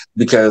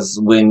 Because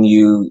when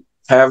you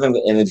having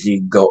the energy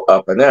go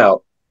up and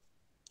out,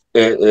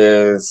 it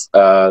is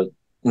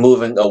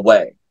moving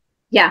away.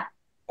 Yeah.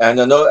 And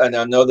I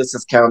know this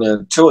is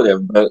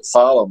counterintuitive, but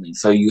follow me.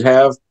 So you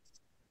have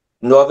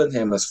northern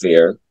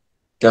hemisphere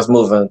just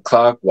moving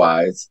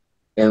clockwise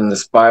in the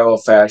spiral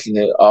fashion.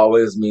 It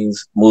always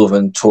means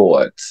moving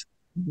towards.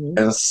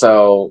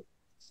 Mm-hmm.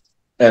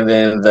 And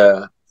then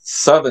the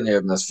southern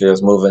hemisphere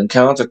is moving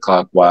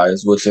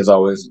counterclockwise, which is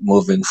always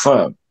moving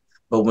from.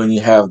 But when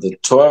you have the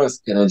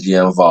Taurus energy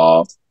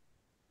involved,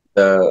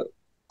 the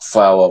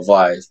flower of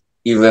life,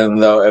 even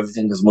though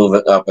everything is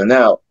moving up and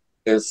out,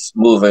 it's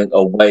moving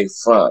away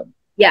from.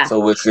 Yeah. So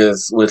which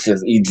is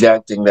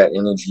ejecting that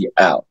energy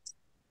out.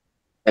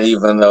 And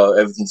even though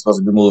everything's supposed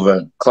to be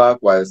moving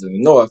clockwise in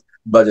the north,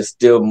 but it's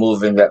still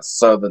moving that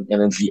southern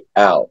energy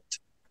out.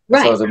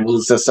 Right. So as it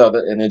moves the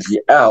southern energy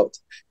out,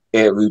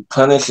 it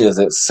replenishes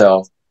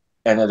itself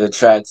and it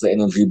attracts the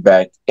energy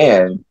back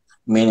in,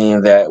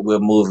 meaning that we're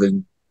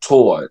moving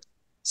toward.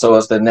 So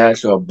it's the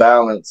natural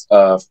balance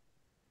of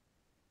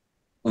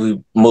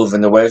we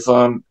moving away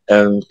from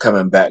and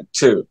coming back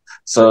to.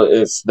 So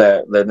it's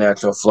the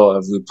natural flow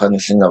of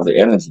replenishing of the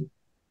energy.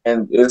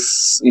 And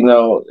it's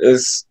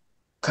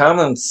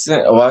common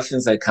sense. Well, I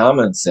shouldn't say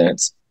common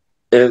sense.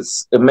 It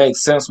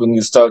makes sense when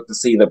you start to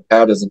see the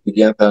patterns and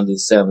begin to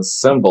understand the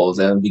symbols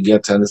and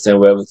begin to understand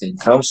where everything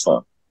comes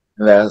from.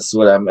 And that's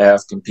what I'm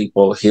asking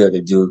people here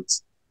to do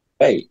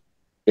today,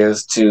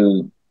 is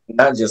to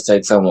not just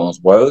take someone's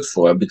word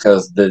for it,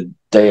 because the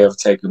day of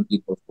taking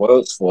people's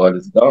words for it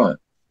is gone.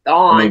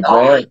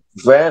 Granted,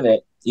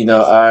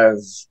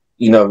 I've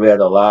read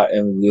a lot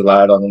and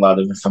relied on a lot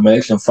of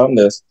information from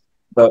this,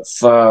 but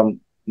from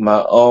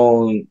my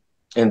own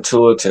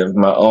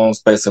my own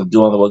space of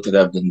doing the work that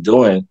I've been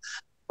doing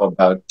for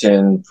about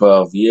 10,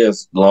 12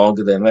 years,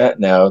 longer than that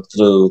now,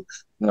 through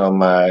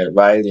my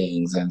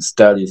writings and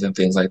studies and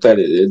things like that,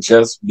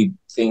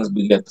 things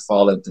begin to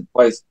fall into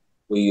place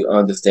where you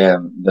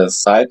understand the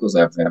cycles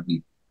of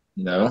everything,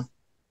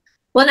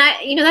 Well,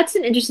 and that's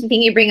an interesting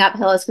thing you bring up,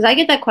 Hillis, because I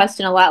get that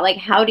question a lot, like,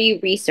 how do you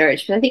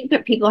research? Because I think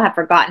that people have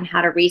forgotten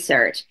how to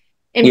research.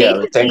 And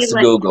thanks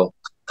to Google.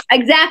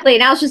 Exactly.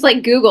 Now it's just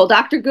like Google,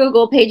 Dr.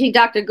 Google, paging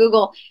Dr.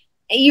 Google.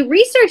 You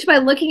research by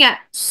looking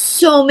at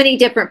so many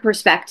different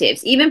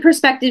perspectives, even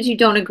perspectives you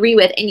don't agree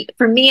with. And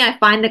for me, I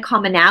find the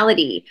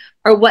commonality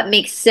or what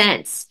makes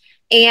sense.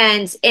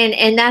 And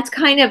that's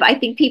kind of, I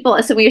think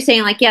people, so when you're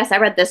saying like, yes, I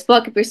read this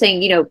book, if you're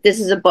saying,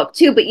 this is a book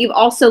too, but you've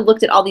also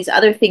looked at all these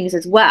other things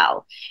as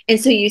well. And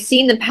so you've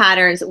seen the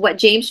patterns. What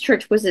James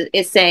Church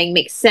is saying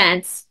makes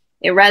sense.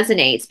 It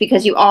resonates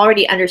because you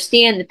already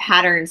understand the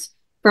patterns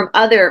from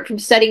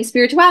studying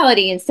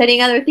spirituality and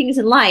studying other things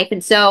in life.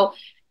 And so,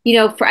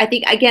 I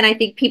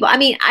think people,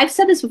 I've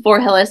said this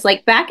before, Hillis,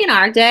 like back in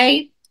our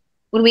day,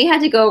 when we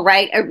had to go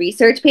write a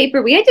research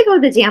paper, we had to go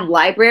to the damn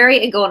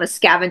library and go on a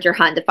scavenger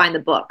hunt to find the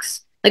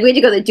books. Like we had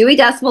to go to the Dewey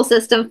Decimal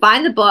System,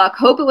 find the book,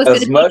 hope it was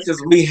as much as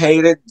we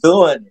hated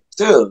doing it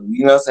too.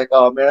 It's like,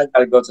 oh man, I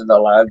gotta go to the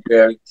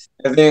library.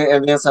 And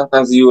then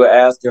sometimes you would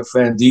ask your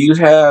friend, do you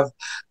have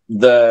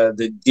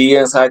the D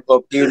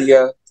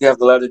encyclopedia? Do you have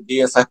the letter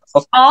D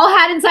encyclopedia? All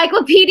had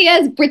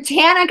encyclopedias,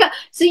 Britannica.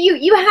 So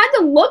you had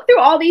to look through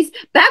all these.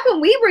 Back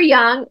when we were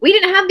young, we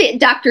didn't have the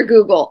Dr.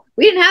 Google.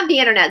 We didn't have the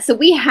internet. So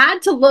we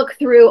had to look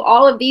through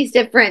all of these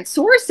different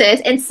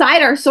sources and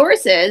cite our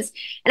sources.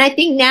 And I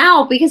think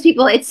now, because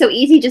it's so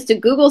easy just to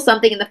Google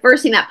something and the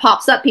first thing that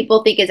pops up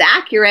people think is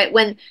accurate,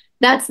 when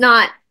that's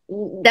not.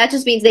 That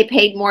just means they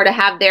paid more to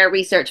have their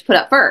research put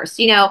up first,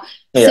 Yeah,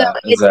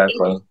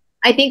 exactly.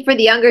 I think for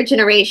the younger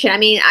generation, I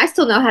mean, I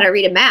still know how to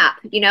read a map,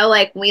 you know,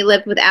 like we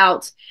lived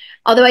without,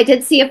 although I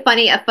did see a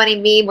funny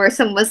meme where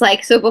someone was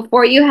like, so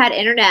before you had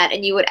internet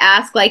and you would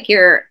ask like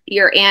your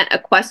aunt a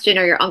question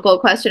or your uncle a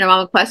question or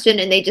mom a question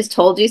and they just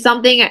told you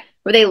something,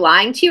 were they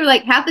lying to you?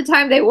 Like half the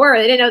time they were,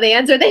 they didn't know the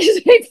answer, they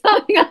just made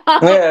something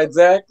up. Yeah,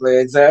 exactly,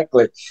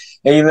 exactly.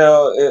 And you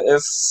know,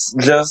 it's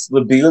just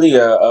the beauty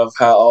of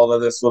how all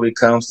of this really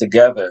comes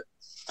together.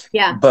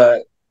 Yeah.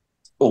 But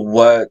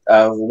what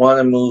I want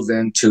to move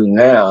into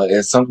now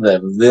is something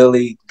that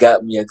really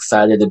got me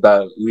excited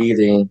about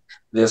reading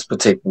this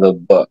particular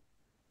book.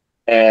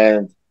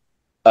 And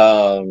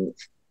um,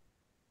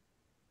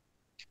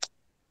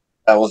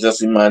 I was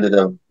just reminded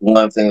of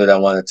one thing that I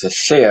wanted to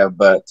share,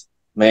 but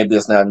maybe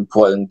it's not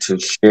important to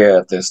share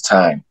at this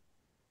time.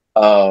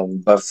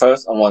 But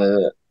first, I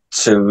wanted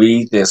to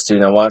read this to you.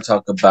 And I want to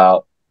talk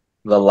about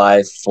the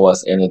life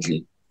force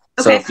energy.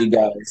 So Okay. if you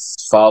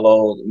guys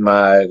follow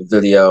my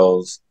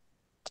videos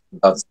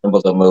about the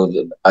symbols of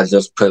mood, I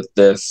just put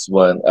this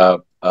one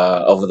up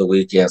over the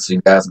weekend. So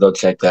you guys go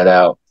check that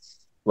out.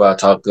 Where I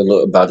talk a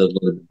little about it a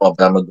little bit more,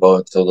 but I'm going to go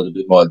into a little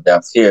bit more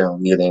depth here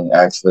and reading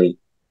actually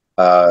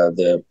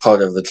the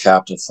part of the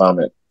chapter from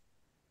it.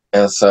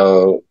 And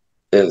so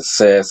it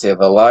says here,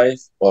 the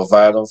life or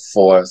vital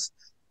force.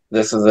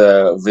 This is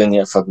a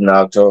vignette from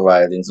Nocto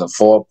Writings, a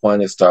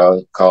four-pointed star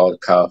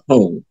called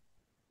Calhoun.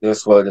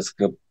 This word is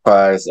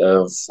comprised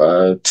of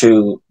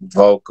two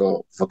vocabs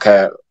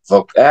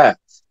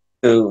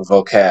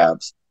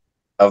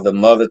of the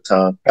mother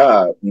tongue,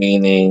 ka,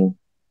 meaning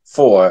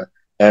four,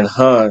 and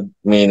hun,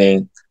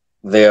 meaning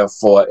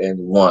therefore in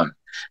one.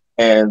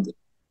 And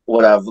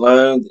what I've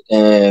learned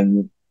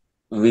in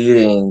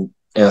reading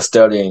and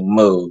studying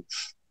mood,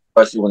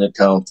 especially when it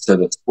comes to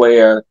the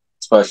square,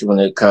 especially when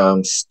it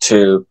comes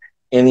to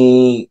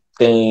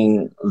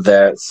anything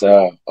that's,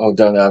 oh,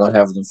 darn it, I don't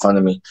have it in front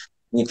of me.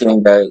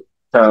 Anything that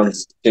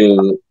comes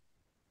to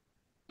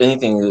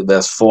anything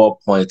that's four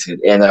pointed,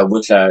 and I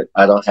wish I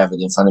don't have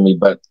it in front of me,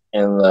 but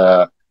in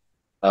the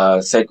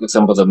sacred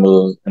symbols of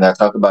mood, and I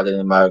talk about it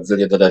in my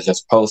video that I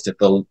just posted,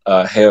 the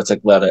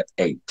heretic letter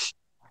H.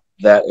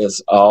 That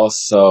is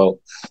also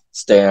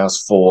stands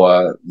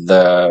for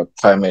the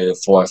primary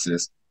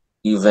forces.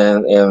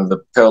 Even in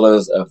the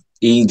pillars of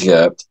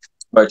Egypt,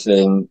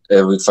 especially it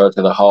refers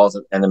to the halls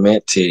of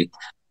Anamenti,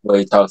 where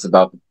he talks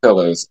about the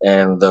pillars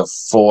and the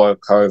four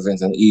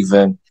carvings, and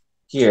even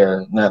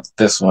here, not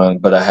this one,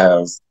 but I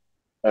have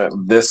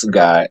this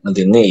guy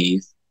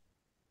underneath,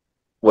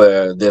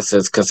 where this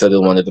is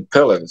considered one of the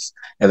pillars,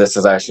 and this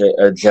is actually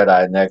a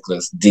Jedi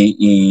necklace,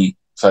 DJEDI,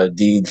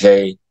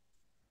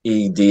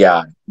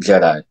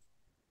 Jedi,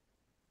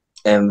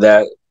 and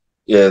that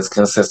is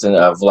consistent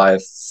of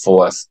life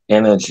force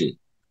energy.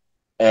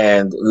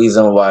 And the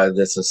reason why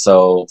this is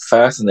so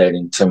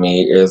fascinating to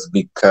me is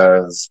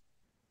because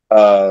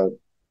I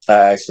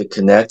actually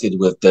connected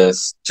with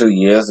this 2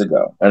 years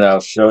ago, and I'll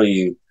show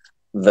you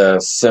the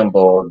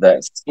symbol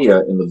that's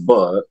here in the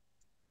book.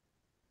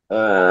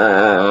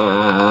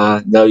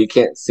 No, you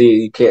can't see it.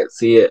 You can't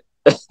see it.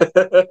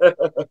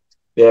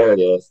 There it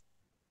is.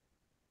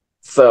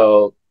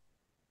 So,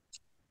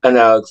 and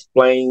I'll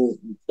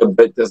explain to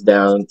break this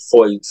down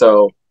for you.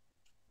 So,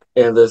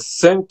 in the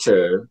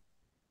center,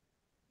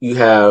 you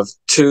have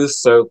two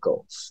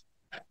circles.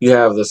 You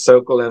have the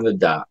circle and the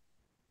dot.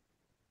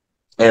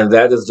 And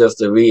that is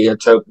just a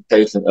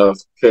reinterpretation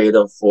of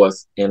creative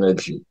force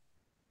energy.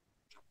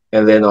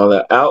 And then on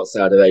the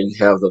outside of that, you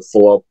have the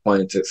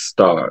four-pointed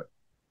star.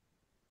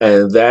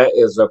 And that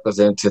is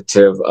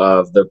representative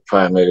of the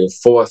primary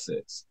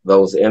forces,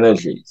 those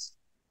energies.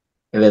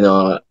 And then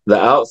on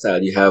the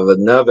outside, you have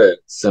another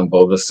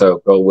symbol, the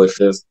circle, which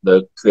is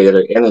the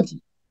creator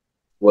energy.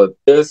 What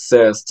this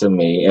says to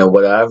me, and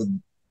what I've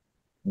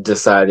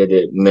decided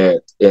it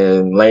meant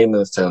in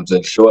layman's terms,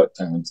 in short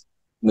terms,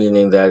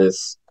 meaning that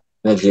its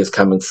energy is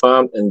coming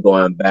from and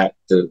going back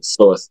to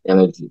source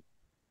energy.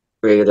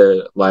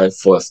 Creator life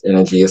force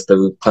energy is the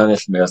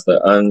replenishment,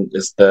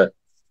 it's the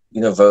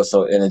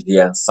universal energy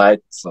and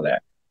cycle for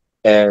that.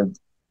 And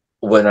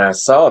when I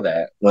saw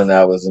that, when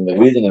I was in the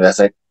reading, and I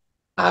said,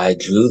 I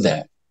drew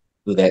that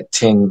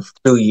 2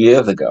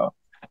 years ago.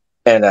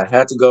 And I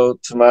had to go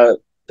to my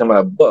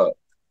book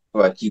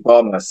where I keep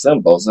all my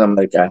symbols. And I'm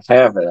like, I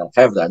have it,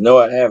 I know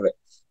I have it.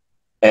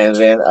 And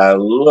then I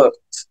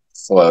looked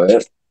for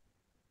it,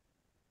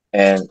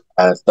 and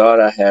I thought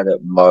I had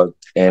it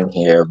marked in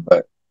here,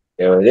 but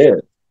there it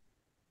is.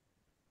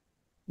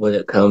 When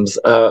it comes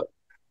up,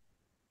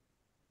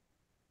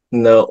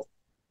 no.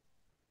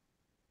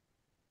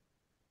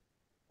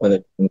 When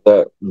it comes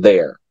up,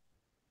 there.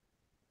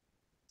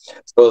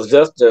 So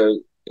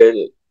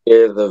it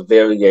is a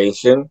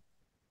variation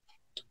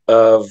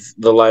of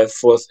the life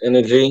force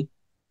energy,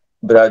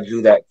 but I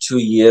drew that 2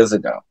 years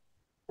ago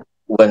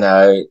when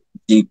I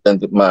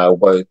deepened my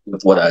work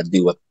with what I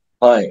do with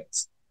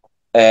clients.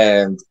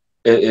 And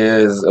it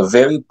is a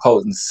very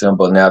potent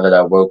symbol now that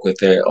I work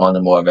with it on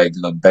a more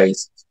regular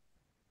basis.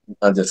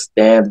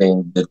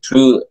 Understanding the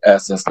true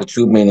essence, the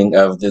true meaning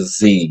of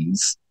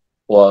disease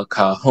or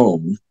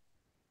kahun,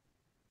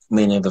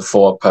 meaning the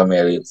four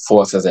primary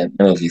forces and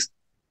energies.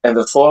 And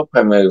the four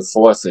primary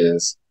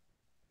forces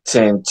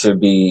tend to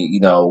be, you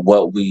know,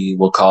 what we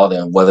will call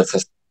them, whether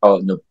it's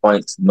called the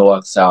points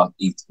north, south,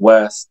 east,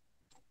 west,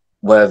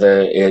 whether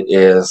it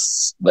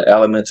is the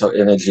elemental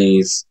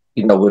energies,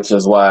 you know, which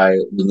is why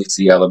when you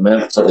see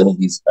elemental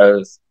energies,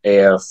 earth,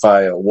 air,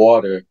 fire,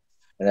 water,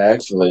 and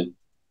actually,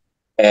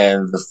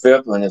 and the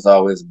fifth one is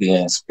always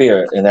being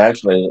spirit. And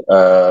actually,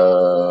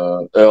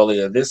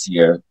 earlier this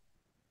year,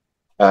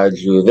 I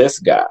drew this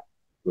guy.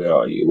 Where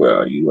are you? Where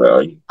are you? Where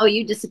are you? Oh,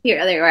 you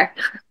disappeared. Oh, there you are.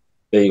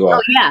 There you are.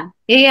 Oh, yeah.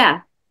 Yeah,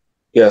 yeah.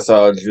 Yeah,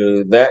 so I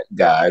drew that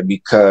guy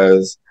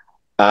because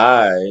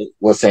I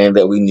was saying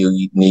that we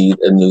need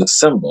a new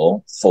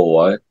symbol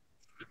for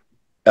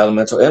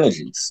elemental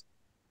energies.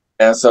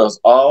 And so it's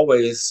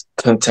always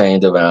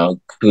contained around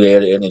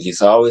creative energy.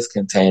 It's always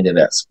contained in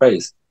that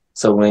space.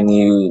 So when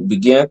you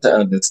begin to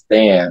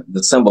understand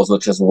the symbols,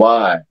 which is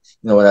why,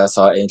 you know, when I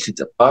saw Ancient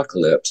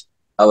Apocalypse,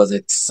 I was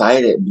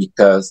excited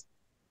because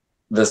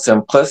the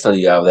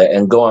simplicity of it,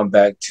 and going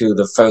back to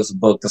the first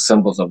book, The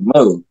Symbols of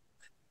Mu,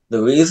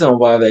 the reason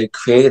why they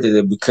created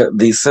it, because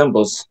these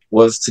symbols,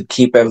 was to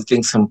keep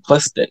everything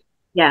simplistic.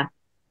 Yeah.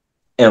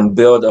 And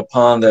build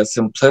upon that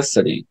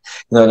simplicity,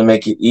 you know, to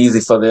make it easy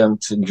for them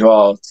to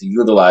draw, to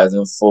utilize,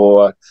 and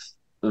for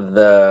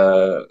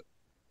the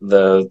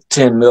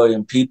 10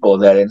 million people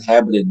that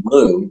inhabited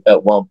Mu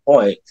at one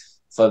point,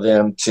 for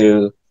them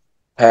to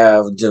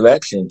have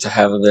direction, to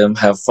have them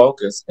have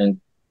focus,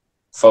 and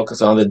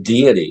focus on the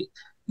deity,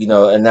 you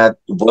know, and not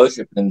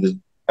worship in the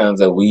terms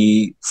that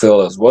we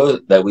feel as well,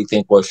 that we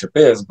think worship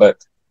is,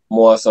 but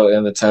more so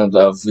in the terms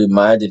of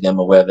reminding them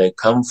of where they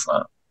come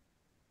from.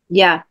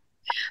 Yeah.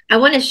 I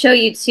want to show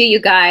you too, you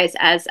guys,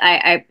 as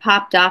I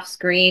popped off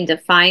screen to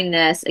find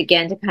this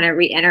again, to kind of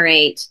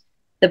reiterate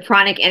the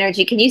pranic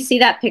energy. Can you see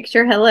that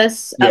picture,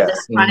 Hillis, of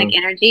Yes. the pranic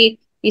energy?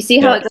 You see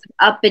how it goes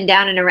up and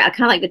down and around,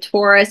 kind of like the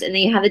torus, and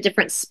then you have the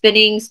different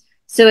spinnings.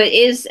 So it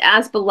is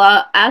as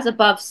below, as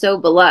above, so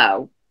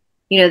below.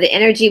 You know, the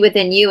energy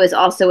within you is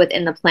also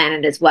within the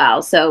planet as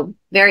well. So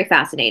very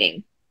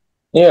fascinating.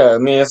 Yeah, I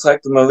mean, it's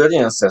like the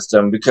meridian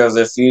system, because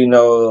if you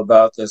know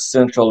about the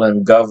central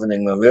and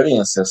governing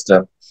meridian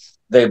system,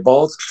 they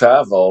both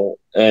travel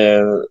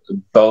in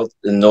both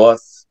the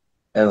north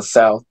and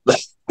south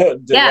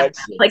directions. Yeah,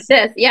 like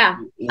this. Yeah.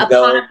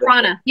 Apana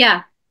prana.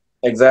 Yeah.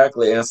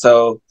 Exactly. And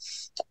so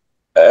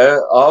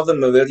all the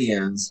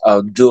meridians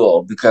are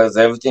dual, because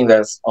everything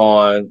that's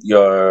on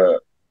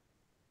your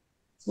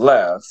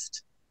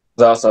left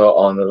is also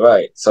on the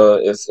right. So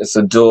it's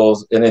a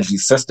dual energy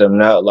system.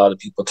 Not a lot of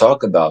people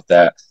talk about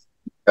that,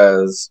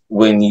 because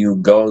when you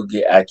go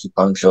get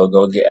acupuncture, or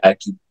go get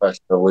acupressure,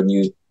 when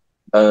you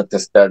to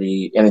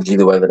study energy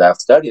the way that I've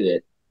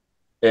studied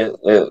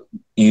it,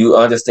 you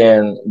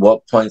understand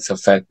what points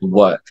affect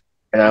what.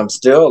 And I'm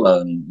still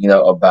learning, you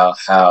know, about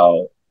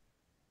how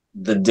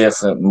the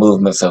different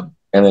movements of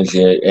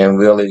energy, and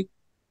really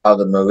how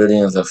the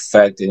meridians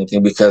affect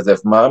anything. Because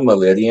if my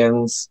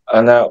meridians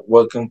are not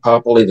working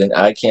properly, then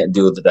I can't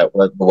do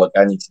what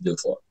I need to do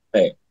for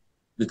me.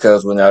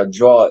 Because when I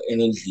draw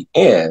energy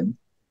in,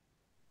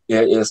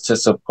 it is to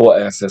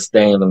support and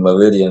sustain the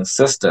meridian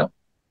system.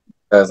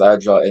 As I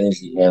draw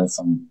energy in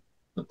from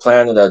the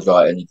planet, I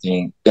draw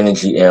energy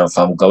in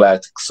from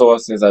galactic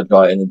sources, I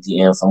draw energy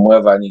in from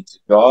wherever I need to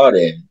draw it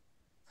in.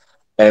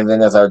 And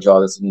then as I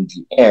draw this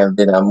energy in,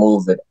 then I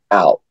move it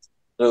out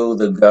through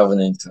the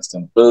governing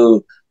system,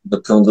 through the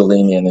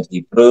Kundalini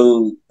energy,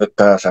 through the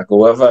Chakra,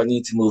 wherever I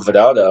need to move it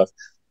out of,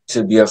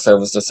 to be of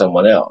service to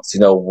someone else. You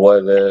know,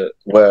 whether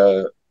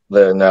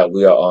or not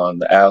we are on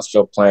the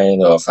astral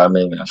plane, or if I'm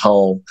in at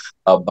home,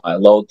 by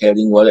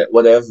locating,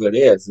 whatever it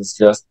is, it's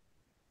just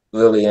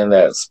really in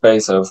that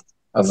space of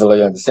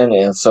really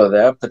understanding. And so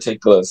that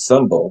particular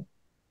symbol,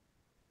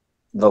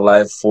 the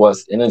life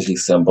force energy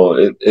symbol,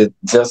 it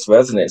just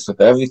resonates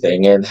with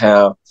everything. And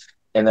how,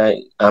 and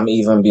I'm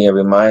even being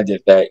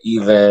reminded that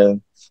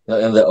even, you know,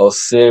 in the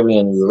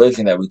Osirian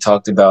religion that we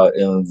talked about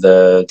in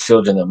the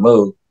Children of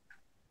Mu,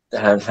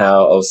 and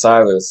how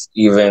Osiris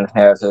even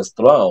had his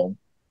throne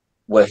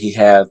where he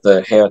had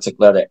the heretic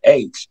letter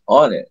H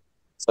on it.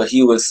 So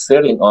he was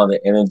sitting on the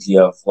energy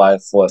of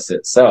life force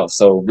itself.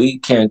 So we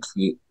can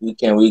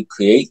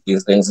recreate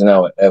these things in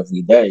our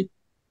everyday,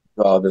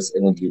 draw this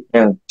energy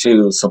in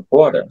to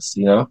support us,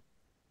 you know?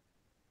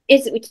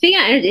 It's, speaking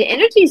of energy,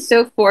 energy is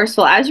so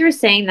forceful. As you were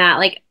saying that,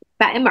 like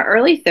back in my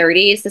early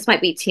 30s, this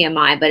might be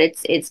TMI, but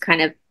it's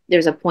kind of,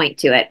 there's a point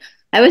to it.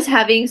 I was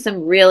having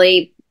some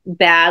really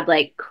bad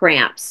like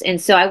cramps. And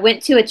so I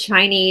went to a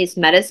Chinese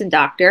medicine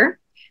doctor.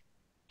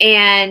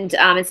 And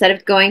instead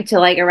of going to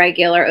like a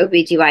regular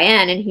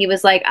OBGYN, and he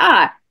was like,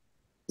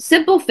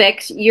 simple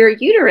fix, your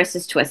uterus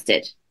is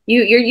twisted.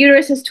 Your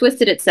uterus has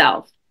twisted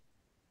itself.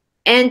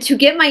 And to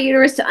get my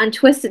uterus to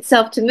untwist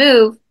itself to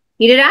move,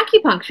 he did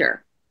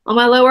acupuncture on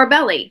my lower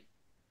belly.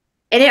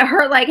 And it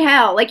hurt like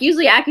hell. Like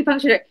usually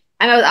acupuncture,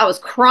 I was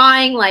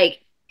crying,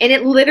 like, and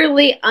it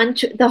literally,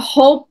 the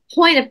whole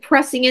point of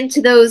pressing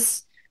into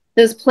those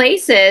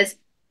places,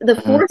 the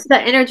force of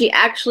that energy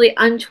actually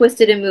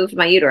untwisted and moved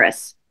my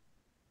uterus.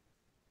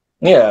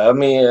 Yeah, I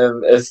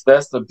mean,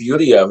 that's the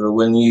beauty of it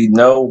when you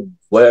know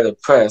where to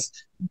press.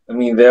 I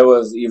mean, there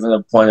was even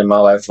a point in my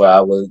life where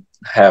I would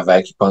have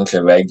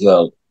acupuncture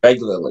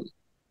regularly,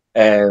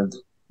 and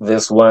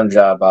this one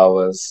job I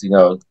was,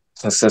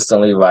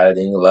 consistently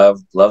writing,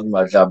 loved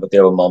my job, but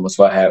there were moments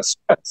where I had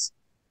stress.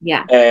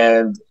 Yeah.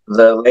 And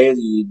the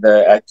lady,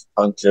 the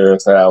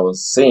acupuncturist that I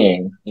was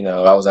seeing,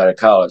 I was out of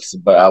college,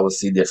 but I would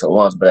see different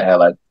ones, but I had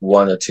like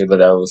one or two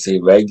that I would see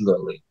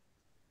regularly,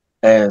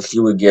 and she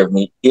would give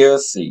me ear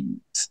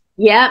seeds.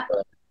 Yeah.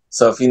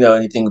 So if you know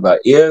anything about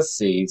ear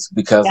seeds,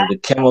 because Yeah. of the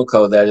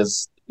chemical that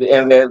is,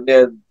 and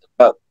they're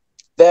about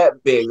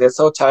that big, they're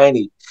so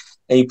tiny,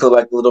 and you put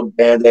like a little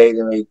Band-Aid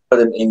and they put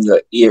them in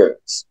your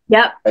ears,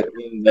 Yep. like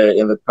in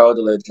the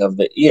cartilage of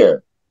the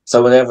ear.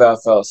 So whenever I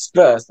felt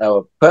stressed, I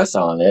would press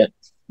on it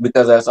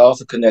because that's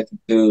also connected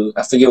to,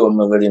 I forget what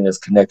meridian is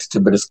connected to,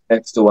 but it's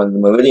connected to one of the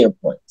meridian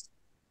points.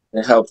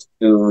 It helps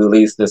to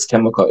release this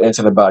chemical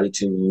into the body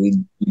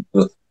to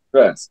reduce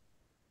stress.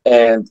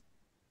 And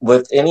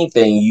with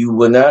anything, you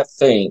would not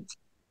think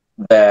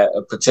that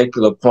a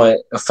particular point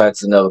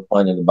affects another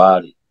point in the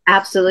body.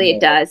 Absolutely,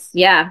 it does.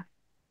 Yeah.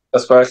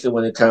 Especially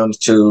when it comes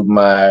to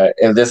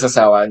and this is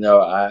how I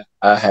know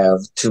I have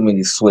too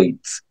many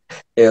sweets,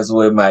 is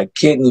with my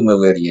kidney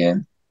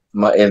meridian,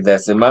 and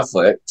that's in my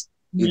foot.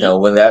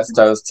 When that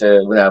starts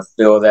when I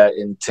feel that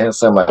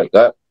intense, I'm like,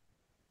 oh,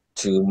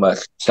 too much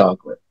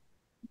chocolate.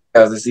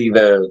 Because it's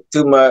either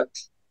too much,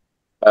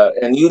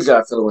 and usually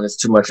I feel it when it's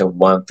too much of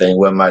one thing,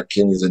 when my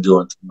kidneys are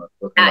doing too much.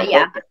 Like,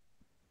 Yeah. okay.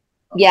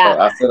 Yeah. So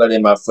I feel it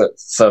in my foot.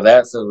 So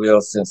that's a real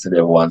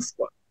sensitive one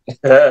spot.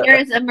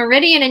 There's a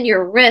meridian in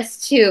your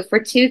wrist too for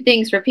two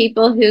things. For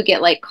people who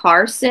get like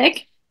car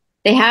sick,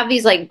 they have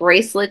these like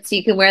bracelets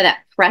you can wear that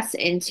press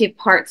into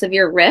parts of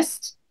your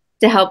wrist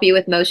to help you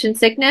with motion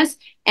sickness.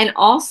 And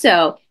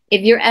also,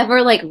 if you're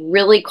ever like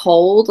really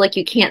cold, like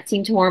you can't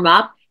seem to warm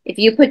up, if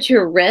you put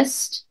your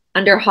wrist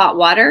under hot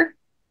water,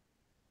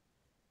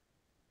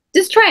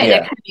 just try it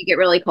next time you get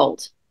really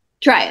cold.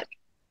 Try it.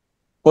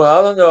 Well,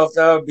 I don't know if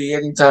that would be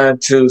anytime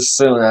too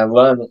soon. I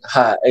run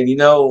hot, and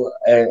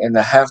and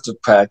I have to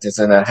practice,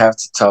 and I have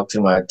to talk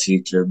to my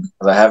teacher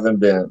because I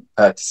haven't been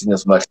practicing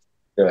as much.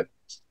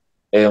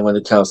 And when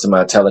it comes to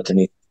my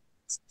telekinesis,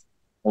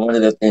 one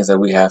of the things that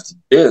we have to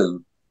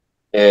do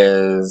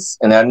is,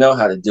 and I know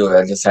how to do it,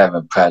 I just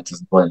haven't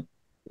practiced doing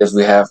it, is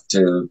we have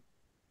to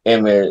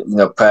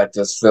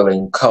practice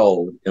feeling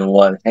cold in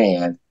one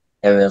hand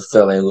and then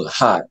feeling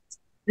hot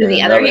in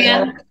the other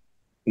hand.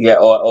 Yeah,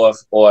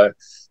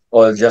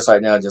 or just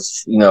right now,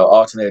 just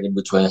alternating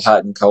between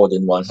hot and cold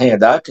in one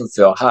hand. I can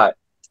feel hot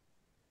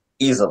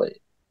easily,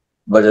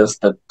 but it's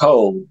the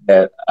cold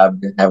that I've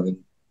been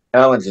having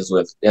challenges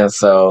with, and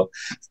so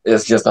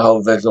it's just a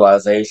whole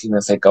visualization.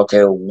 It's like,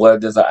 okay, what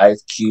does an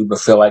ice cube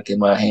feel like in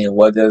my hand?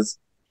 What does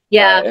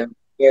and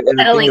the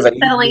thing is,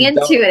 settling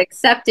into it,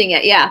 accepting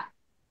it. Yeah.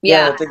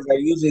 The things I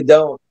usually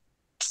don't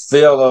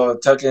feel or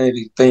touch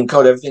anything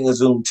cold. Everything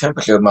is room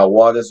temperature. My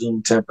water's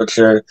room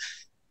temperature.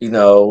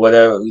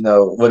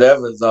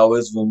 Whatever is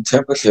always room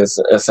temperature,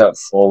 except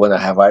for when I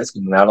have ice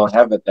cream, and I don't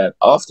have it that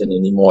often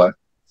anymore.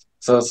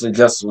 So it's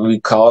just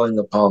recalling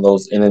upon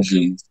those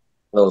energies,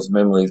 those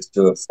memories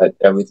to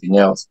affect everything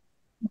else.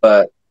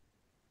 But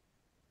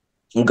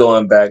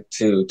going back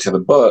to the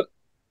book,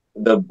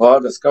 the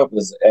broader scope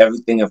is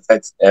everything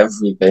affects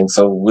everything.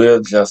 So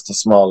we're just a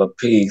smaller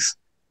piece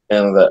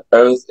in the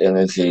earth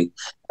energy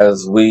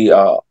as we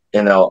are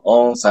in our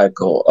own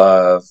cycle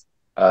of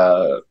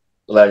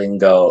letting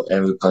go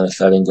and replenish,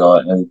 letting go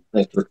and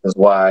replenish, which is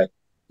why,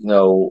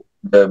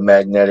 the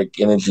magnetic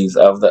energies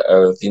of the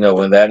earth,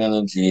 when that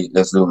energy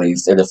is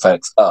released, it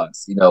affects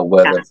us,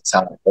 whether it's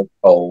hot or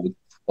cold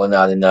or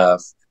not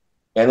enough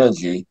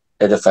energy,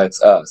 it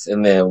affects us.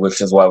 And then, which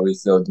is why we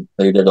feel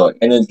depleted or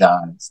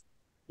energized.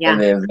 Yeah.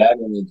 And then that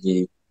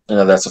energy,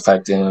 that's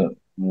affecting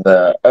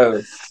the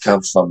earth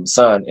comes from the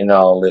sun in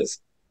all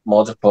its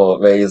multiple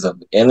rays of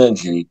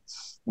energy,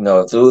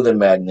 through the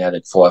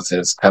magnetic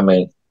forces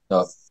coming,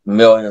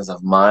 millions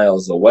of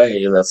miles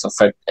away. And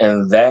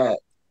that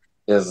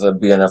is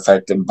being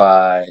affected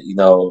by,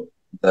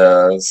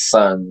 the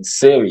sun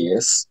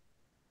Sirius,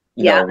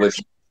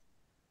 which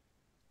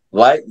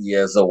light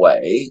years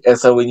away. And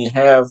so when you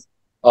have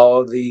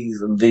all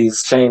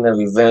these chain of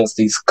events,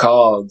 these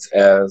cogs,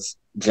 as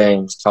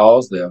James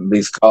calls them,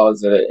 these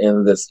cogs that are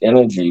in this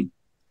energy,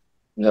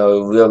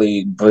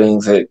 really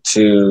brings it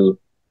to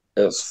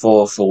its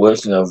full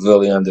fruition of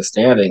really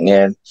understanding.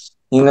 And,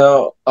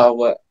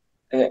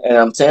 and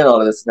I'm saying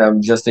all this, and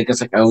I'm just thinking,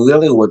 it's like, I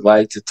really would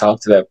like to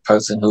talk to that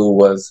person who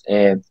was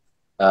in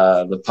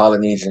the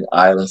Polynesian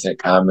islands that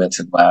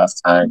commented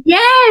last time.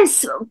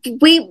 Yes,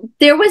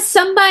 there was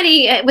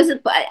somebody.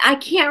 I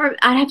can't.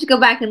 I'd have to go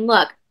back and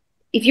look.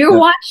 If you're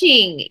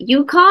watching,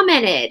 you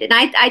commented, and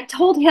I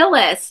told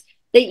Hillis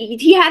that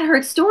he had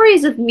heard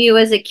stories of Mew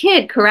as a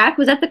kid. Correct?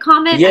 Was that the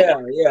comment? Yeah,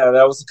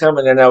 that was the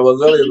comment, and I would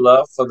really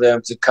love for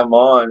them to come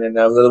on, and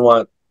I really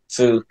want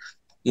to,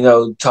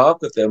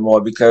 talk with them more,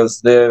 because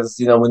there's,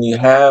 when you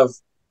have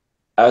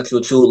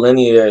actual true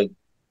linear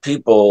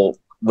people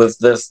with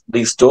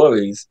these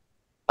stories,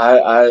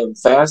 I am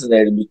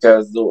fascinated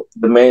because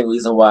the main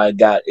reason why I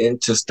got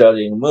into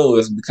studying Mu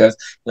is because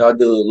I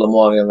do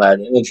Lemurian light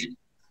energy.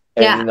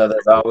 And Yeah.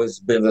 there's always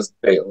been this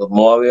debate: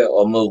 Lemuria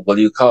or Mu? What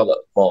do you call it?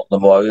 Well,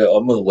 Lemuria or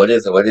Mu? What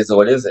is it? What is it?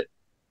 What is it?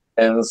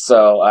 And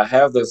so I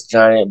have this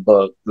giant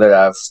book that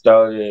I've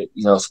started,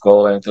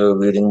 scrolling through,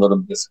 reading little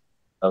bits.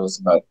 It was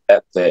about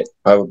that thick,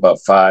 probably about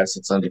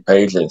 500-600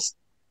 pages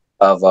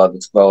of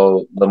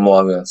the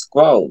Lemurian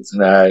scrolls,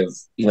 and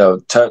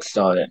I've touched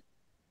on it.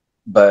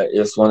 But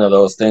it's one of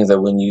those things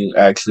that when you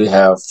actually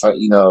have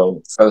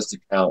first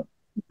account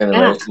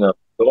generational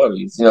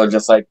stories,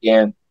 just like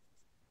in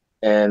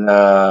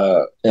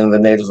the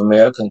Native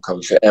American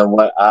culture. And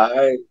what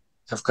I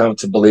have come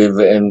to believe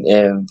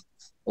in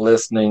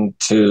listening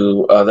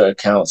to other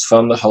accounts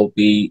from the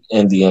Hopi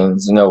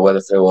Indians,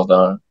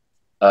 Weatherfield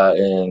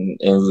and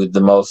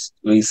the most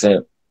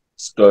recent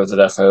stories that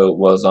I've heard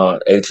was on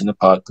Ancient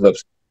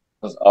Apocalypse.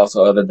 There's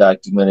also other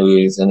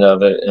documentaries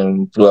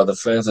and through other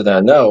friends that I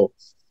know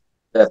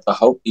that the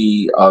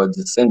Hopi are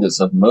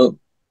descendants of Mu.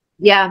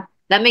 Yeah,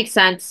 that makes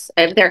sense.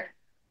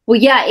 Well,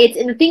 yeah,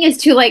 and the thing is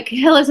too, like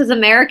Hillis, as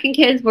American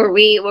kids, were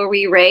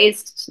we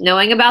raised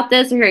knowing about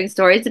this or hearing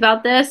stories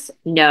about this?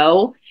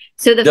 No.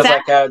 So just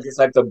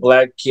like the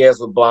black kids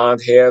with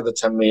blonde hair, the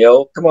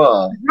Tamil. Come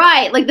on.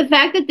 Right, like the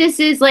fact that this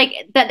is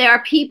like that there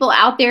are people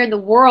out there in the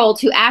world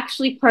who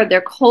actually part of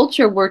their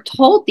culture were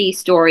told these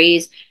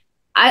stories.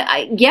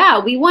 Yeah,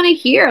 we want to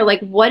hear,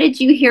 like, what did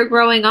you hear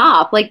growing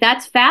up? Like,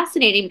 that's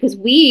fascinating because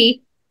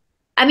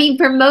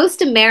for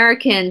most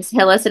Americans,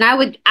 Hillis, and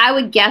I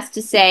would guess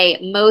to say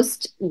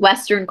most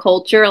Western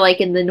culture,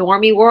 like in the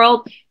normie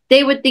world,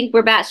 they would think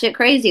we're batshit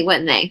crazy,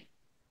 wouldn't they?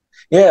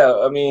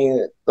 Yeah,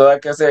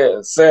 like I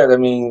said,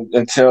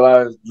 until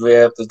I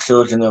read The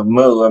Children of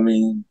Mu,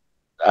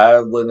 I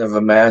wouldn't have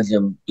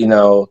imagined,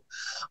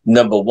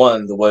 number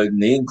one, the word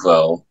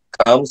Negro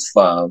comes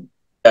from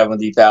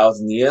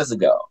 70,000 years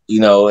ago,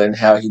 and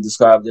how he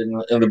described it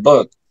in the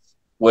book,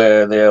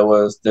 where there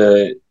was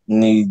the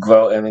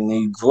Negro and the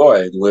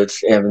Negroid,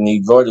 and the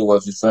Negroid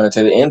was referring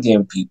to the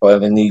Indian people,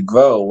 and the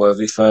Negro was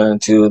referring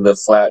to the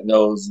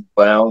flat-nosed,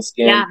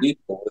 brown-skinned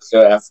people, which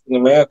are African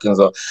Americans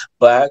or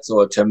blacks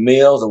or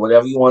Tamils or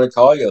whatever you want to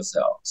call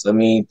yourselves.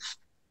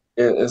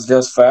 It's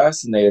just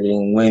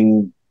fascinating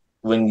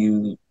when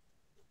you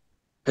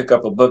pick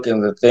up a book,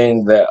 and the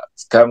thing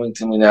that's coming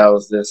to me now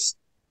is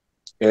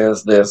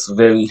this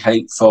very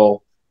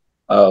hateful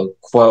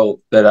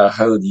quote that I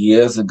heard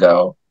years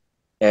ago.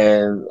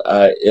 And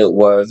it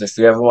was, if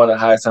you ever want to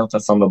hide something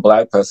from a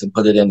black person,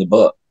 put it in the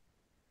book.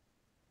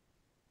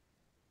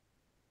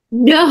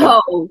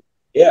 No.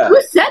 Yeah.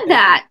 Who said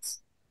that?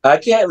 I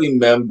can't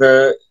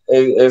remember.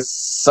 It's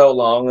so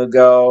long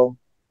ago.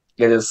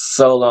 It is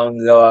so long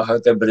ago I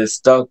heard that, but it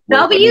stuck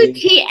with me.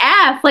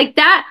 WTF. Like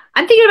that.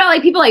 I'm thinking about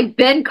like people like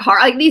Ben Carr,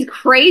 like these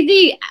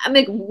crazy. I'm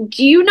like,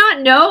 do you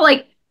not know?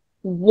 Like,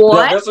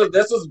 what? No,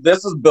 this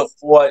was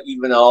before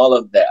even all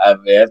of that. I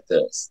read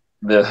this.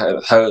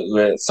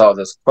 Saw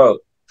this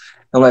quote.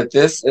 I'm like,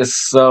 this is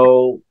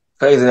so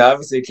crazy. And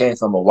obviously, it came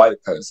from a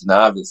white person.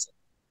 Obviously,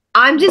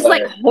 I'm just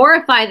like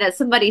horrified that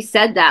somebody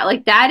said that.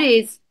 Like, that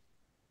is,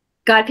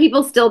 God.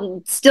 People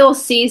still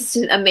cease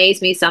to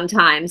amaze me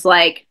sometimes.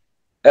 Like,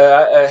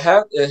 it's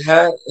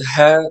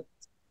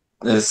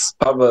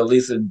probably at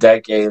least a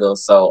decade or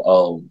so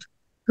old.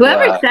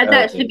 Whoever said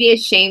that should be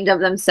ashamed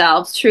of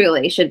themselves.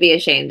 Truly, should be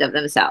ashamed of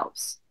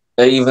themselves.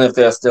 Even if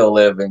they're still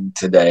living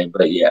today,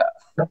 but yeah.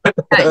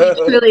 You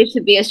truly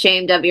should be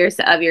ashamed of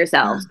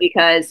yourselves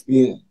because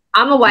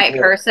I'm a white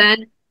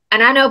person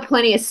and I know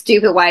plenty of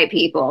stupid white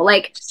people.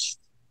 Like,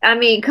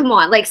 come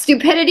on. Like,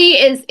 stupidity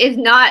is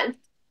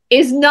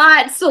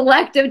not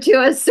selective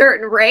to a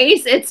certain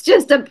race. It's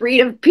just a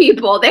breed of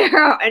people. They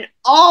are in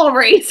all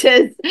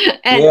races,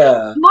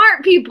 and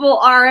smart people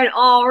are in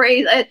all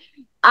races.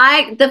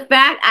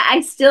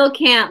 I still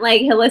can't,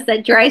 like, Hillis,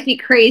 that drives me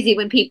crazy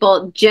when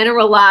people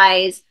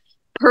generalize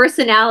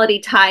personality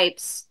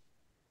types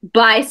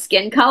by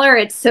skin color.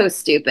 It's so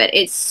stupid.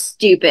 It's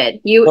stupid.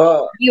 You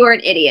are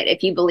an idiot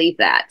if you believe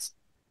that.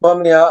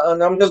 Well,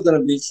 and I'm just going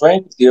to be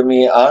frank with you.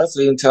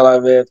 Honestly, until I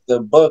read the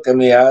book, I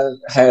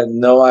had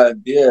no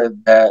idea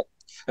that.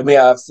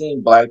 I've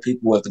seen black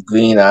people with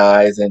green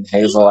eyes and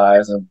hazel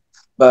eyes,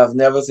 but I've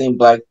never seen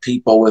black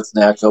people with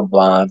natural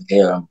blonde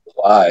hair and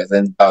blue eyes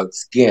and dark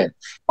skin.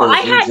 Well,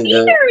 I hadn't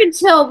either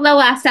until the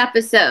last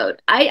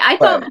episode. I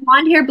thought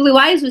blonde hair, blue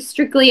eyes was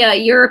strictly a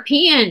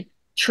European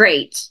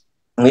trait.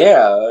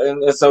 Yeah,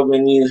 and so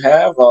when you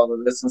have all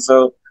of this, and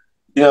so,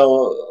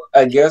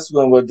 I guess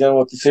when we're done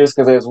with the series,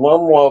 because there's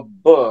one more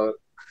book.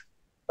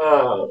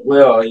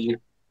 Where are you?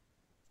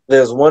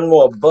 There's one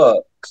more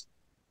book,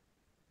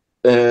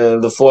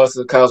 and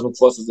the Cosmic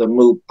Forces of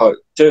Mu Part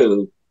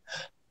 2,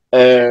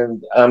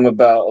 and I'm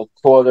about a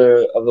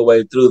quarter of the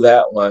way through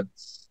that one,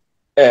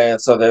 and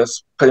so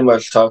there's pretty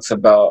much talks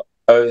about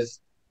Earth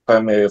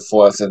primary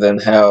forces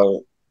and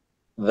how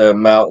the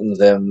mountains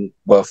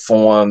were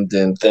formed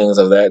and things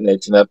of that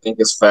nature. And I think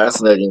it's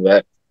fascinating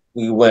that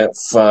we went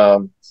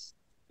from,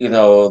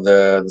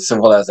 the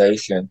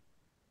civilization,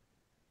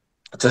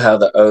 to how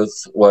the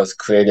earth was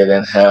created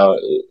and how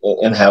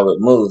it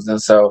moves.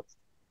 And so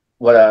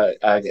what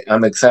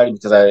I'm excited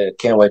because I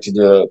can't wait to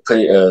do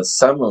a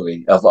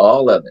summary of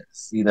all of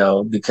this,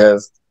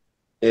 because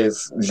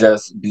it's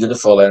just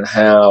beautiful and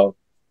how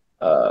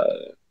uh,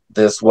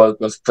 this work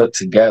was put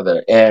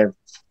together. And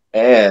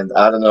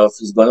I don't know if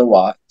he's going to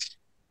watch.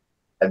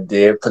 I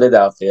did put it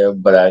out there,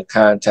 but I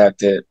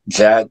contacted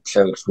Jack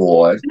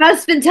Churchward. It must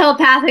have been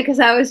telepathic because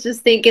I was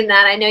just thinking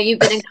that. I know you've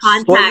been in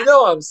contact.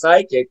 Well, I'm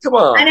psychic. Come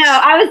on. I know.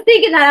 I was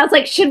thinking that. I was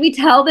like, should we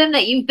tell them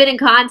that you've been in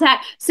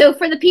contact? So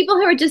for the people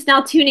who are just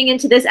now tuning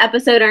into this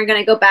episode and are going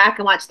to go back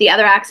and watch the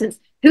other accents,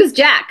 who's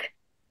Jack?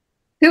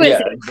 Who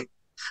is he?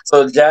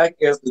 So Jack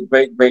is the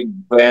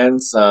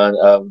great-great-grandson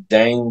of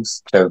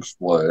James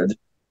Churchward.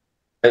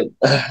 Why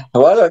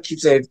do I keep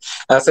saying,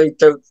 I say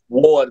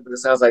Churchward, but it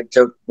sounds like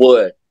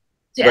Churchwood.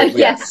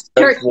 Yes,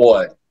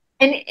 Churchward.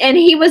 And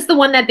he was the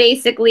one that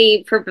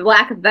basically, for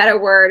lack of a better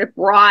word,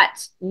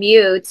 brought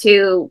Mew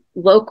to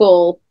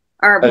local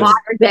or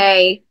modern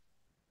day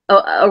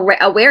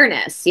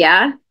awareness.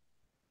 Yeah.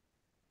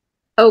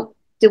 Oh,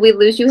 did we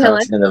lose you,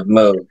 Helen? Of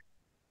mode.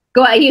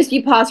 Go ahead.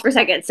 You paused for a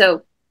second.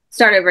 So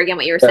start over again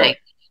what you were saying.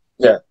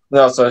 Yeah.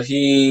 No, so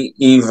he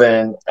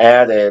even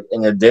added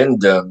an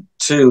addendum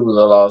to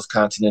the Lost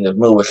Continent of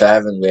Mu, which I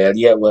haven't read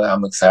yet, but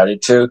I'm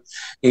excited to.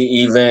 He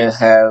even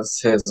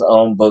has his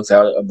own books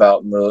out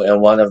about Mu,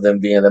 and one of them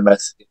being the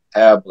Mexican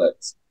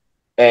tablets.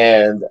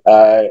 And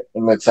I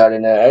am excited,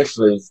 and I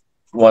actually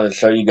want to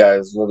show you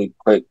guys really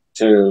quick,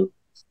 too,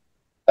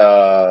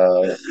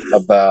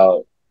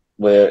 about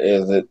where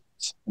is it?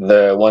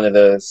 One of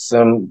the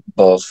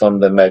symbols from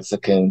the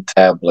Mexican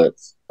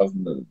tablets of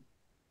Mu.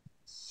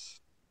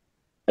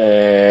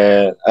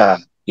 And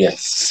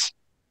yes.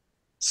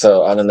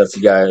 So I don't know if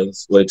you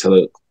guys wait till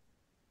it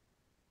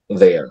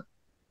there.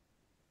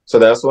 So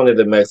that's one of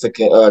the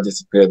Mexican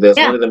disappeared. There's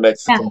one of the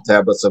Mexican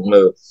tablets of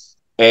Mu.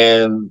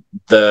 And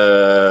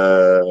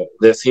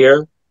this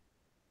here,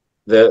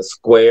 the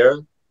square,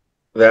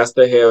 that's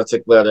the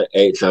heretic letter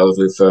H I was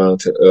referring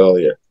to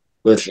earlier,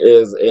 which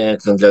is in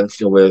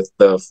conjunction with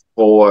the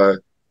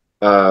 4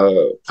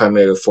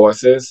 primary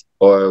forces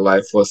or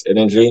life force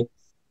energy.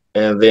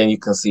 And then you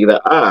can see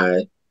the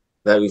I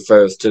that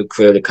refers to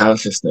creative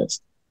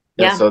consciousness.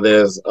 And so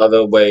there's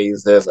other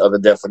ways, there's other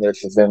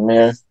definitions in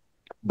there.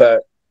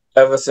 But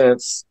ever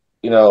since,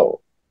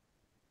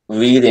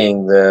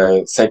 reading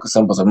the sacred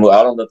symbols of Mu,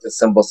 I don't know if the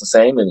symbol's the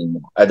same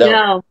anymore. I don't.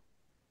 No.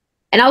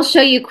 And I'll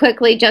show you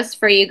quickly just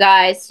for you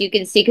guys. You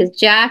can see, because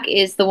Jack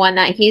is the one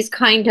that he's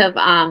kind of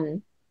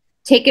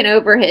taken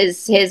over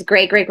his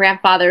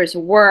great-great-grandfather's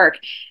work.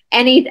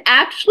 And he's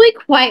actually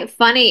quite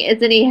funny,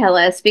 isn't he,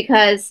 Hillis?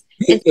 Because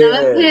in some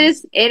of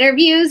his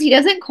interviews, he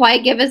doesn't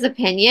quite give his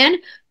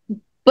opinion,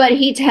 but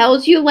he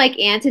tells you like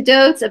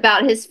anecdotes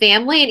about his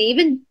family,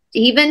 and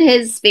even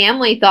his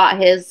family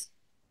thought his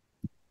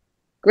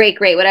great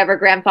whatever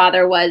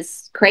grandfather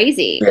was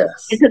crazy.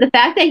 Yes. And so the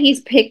fact that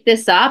he's picked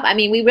this up, I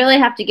mean, we really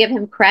have to give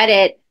him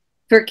credit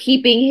for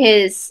keeping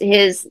this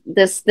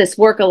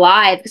work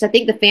alive, because I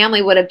think the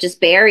family would have just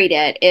buried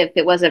it if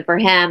it wasn't for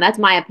him. That's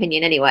my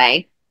opinion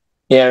anyway.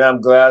 Yeah, and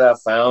I'm glad I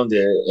found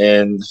it.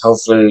 And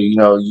hopefully,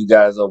 you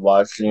guys are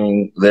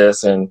watching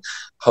this and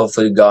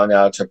hopefully gone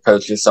out to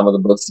purchase some of the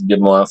books to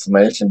get more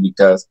information,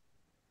 because,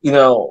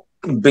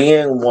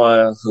 being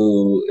one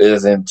who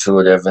is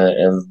intuitive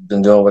and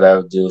been doing what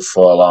I do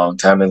for a long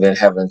time, and then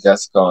having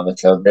Jessica on the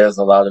show, there's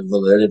a lot of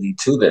validity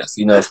to this,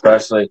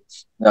 especially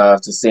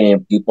after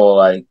seeing people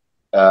like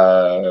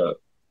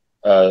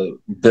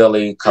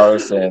Billy,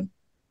 Carson,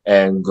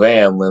 and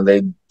Graham, when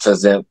they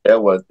present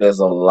their work, there's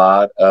a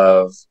lot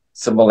of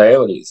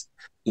similarities.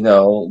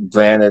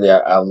 Granted,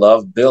 I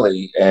love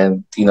Billy,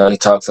 and he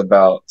talks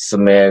about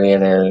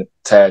Sumerian and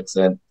texts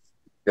and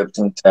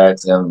Egyptian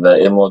texts and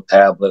the emerald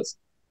tablets,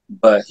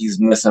 but he's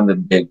missing the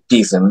big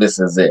piece, and this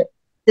is it.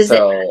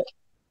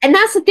 And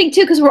that's the thing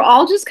too, because we're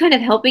all just kind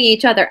of helping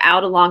each other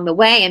out along the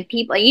way, and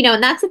people,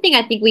 and that's the thing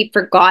I think we've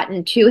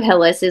forgotten too,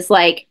 Hillis, is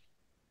like,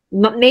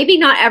 maybe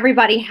not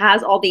everybody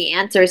has all the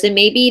answers, and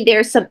maybe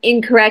there's some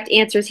incorrect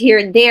answers here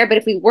and there, but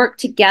if we work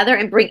together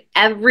and bring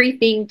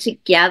everything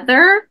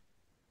together,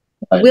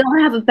 we'll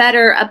have a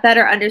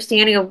better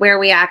understanding of where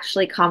we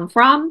actually come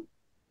from.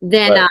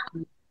 Then,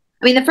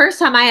 the first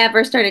time I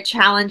ever started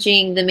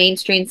challenging the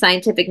mainstream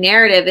scientific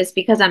narrative is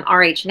because I'm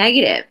Rh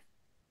negative.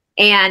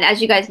 And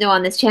as you guys know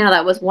on this channel,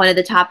 that was one of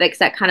the topics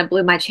that kind of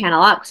blew my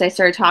channel up, because I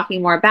started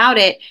talking more about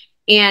it.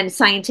 And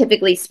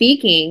scientifically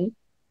speaking,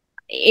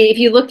 if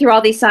you look through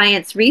all these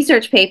science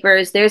research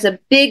papers, there's a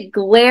big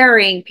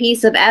glaring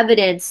piece of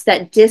evidence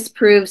that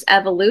disproves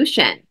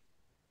evolution.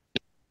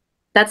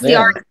 That's the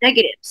Rh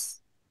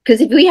negatives.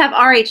 Because if we have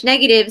Rh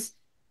negatives,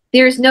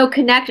 there's no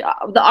connection.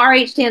 The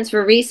Rh stands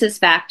for rhesus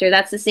factor.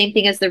 That's the same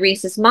thing as the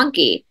rhesus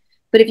monkey.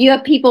 But if you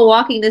have people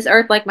walking this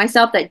earth like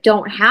myself that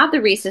don't have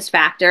the rhesus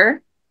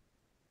factor,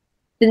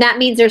 then that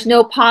means there's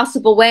no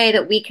possible way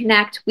that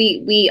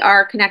we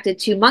are connected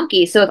to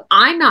monkeys. So if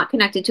I'm not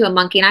connected to a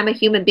monkey and I'm a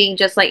human being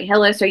just like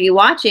Hillis, are you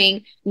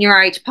watching and you're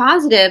RH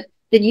positive,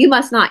 then you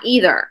must not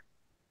either.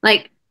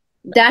 Like,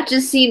 that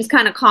just seems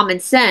kind of common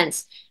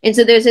sense. And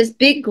so there's this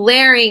big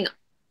glaring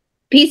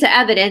piece of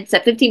evidence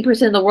that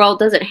 15% of the world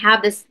doesn't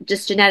have this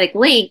just genetic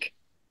link.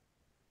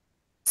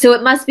 So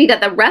it must be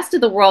that the rest of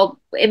the world,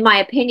 in my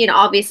opinion,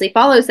 obviously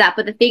follows that.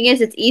 But the thing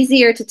is, it's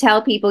easier to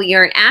tell people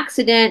you're an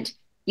accident,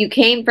 you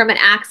came from an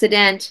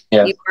accident,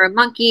 you were a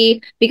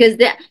monkey, because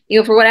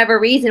for whatever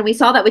reason, we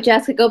saw that with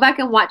Jessica. Go back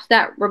and watch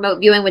that remote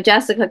viewing with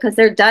Jessica, because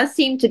there does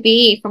seem to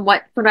be, from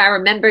what I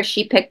remember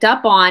she picked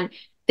up on,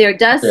 there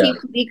does seem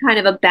to be kind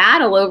of a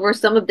battle over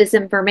some of this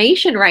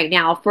information right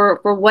now for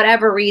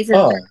whatever reason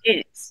there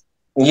is.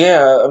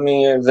 Yeah, I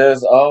mean,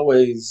 there's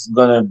always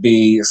going to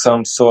be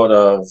some sort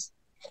of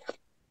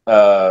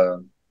I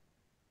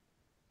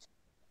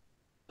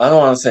don't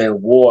want to say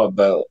war,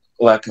 but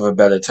lack of a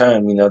better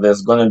term,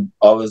 there's going to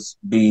always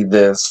be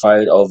this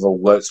fight over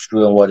what's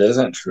true and what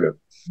isn't true.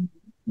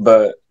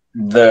 But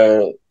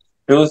the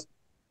truth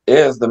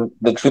is,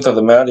 the truth of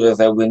the matter is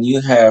that when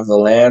you have the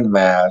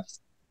landmass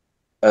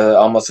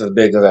almost as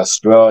big as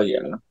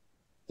Australia,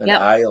 an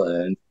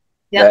island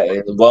that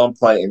at one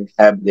point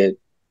inhabited,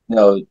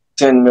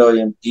 10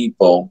 million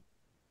people,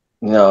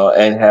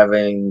 and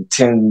having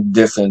 10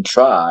 different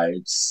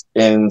tribes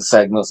in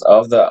segments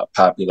of the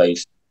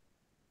population.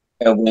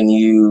 And when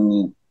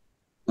you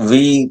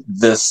read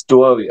the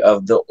story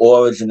of the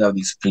origin of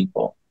these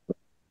people,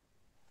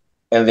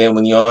 and then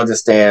when you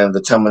understand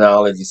the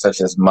terminology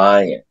such as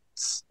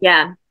Mayans,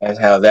 and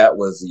how that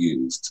was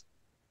used,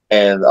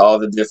 and all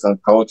the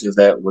different cultures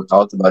that were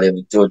talked about in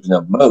the Children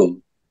of Mu,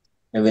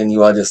 and then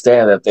you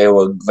understand that they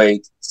were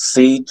great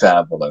sea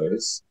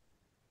travelers.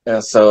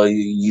 And so,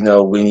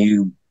 when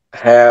you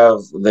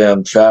have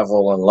them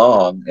travel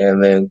along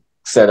and then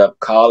set up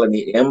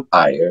colony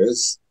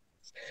empires,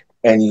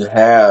 and you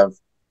have,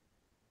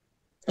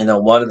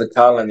 one of the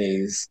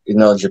colonies,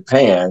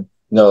 Japan,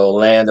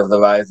 land of the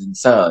rising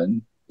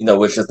sun,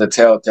 which is the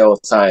telltale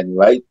sign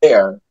right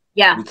there.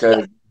 Yeah.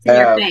 Because you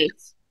have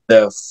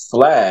the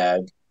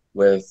flag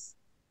with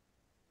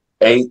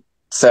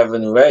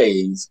 7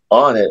 rays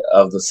on it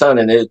of the sun.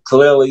 And it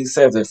clearly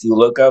says, if you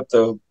look up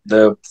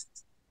the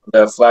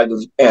flag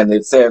of Japan,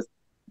 it says,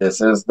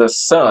 this is the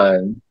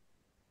sun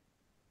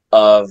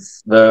of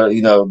the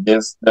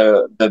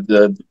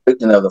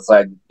depiction of the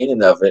flag, the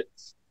beginning of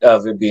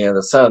it being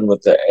the sun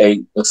with the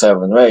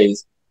 7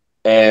 rays,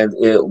 and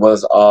it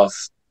was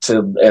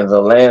and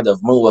the land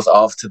of Mu was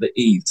off to the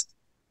east,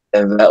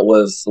 and that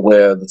was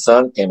where the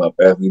sun came up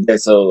every day.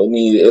 So I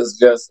mean, it's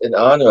just in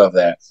honor of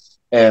that.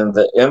 And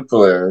the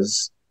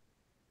emperors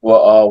were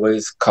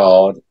always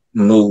called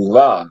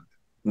Mu-Ra,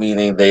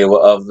 meaning they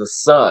were of the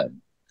sun.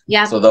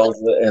 Yeah.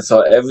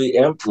 So every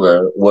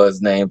emperor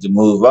was named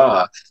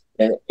Mu-Ra,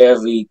 and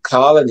every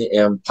colony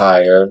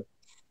empire,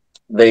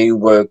 they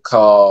were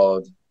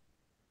called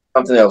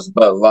something else,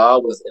 but Ra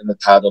was in the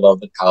title of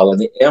the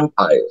colony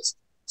empires.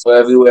 So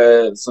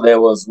everywhere, so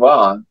there was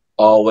Ra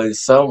always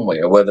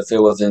somewhere, whether if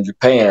it was in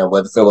Japan,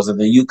 whether if it was in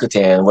the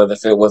Yucatan, whether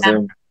if it was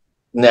in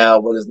now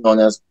what is known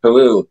as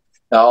Peru,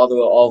 now all the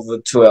way over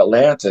to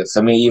Atlantis.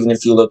 I mean, even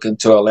if you look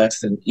into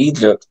Atlantis in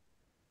Egypt,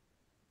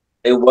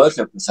 they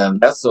worship the sun.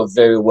 That's a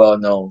very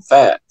well-known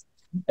fact.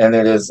 And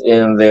it is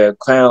in their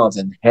crowns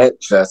and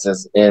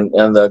headdresses, in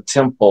the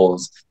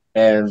temples,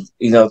 and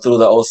through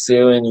the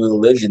Osirian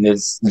religion,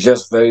 it's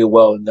just very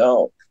well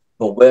known.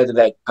 But where did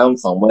that come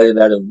from? Where did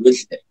that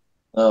originate?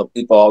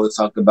 People always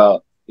talk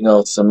about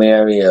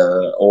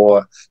Samaria,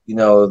 or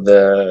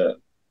the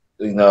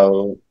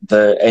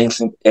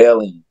ancient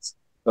aliens,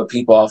 but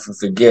people often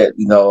forget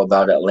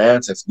about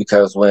Atlantis,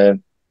 because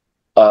when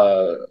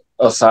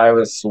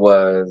Osiris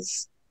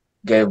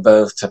gave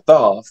birth to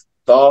Thoth,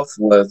 Thoth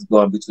was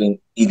going between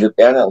Egypt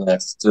and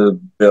Atlantis to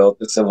build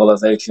the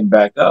civilization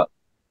back up.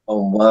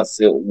 Once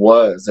it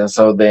was, and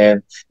so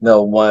then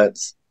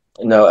once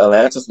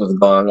Atlantis was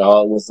gone,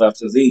 all was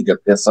left was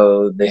Egypt, and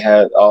so they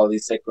had all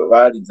these sacred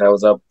writings that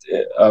was up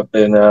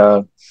in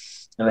the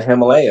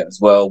Himalayas.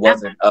 Well, it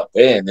wasn't up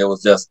in; it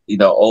was just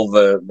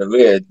over the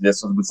ridge.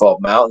 This was before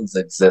mountains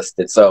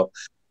existed. So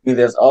I mean,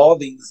 there's all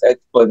these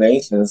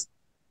explanations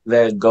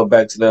that go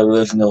back to the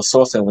original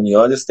source, and when you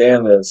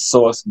understand the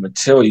source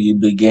material, you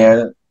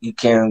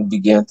can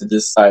begin to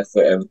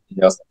decipher everything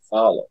else that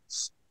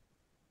follows.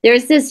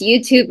 There's this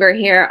YouTuber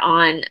here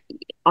on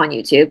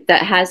YouTube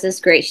that has this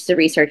great, she's a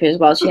researcher as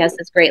well. She has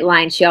this great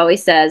line. She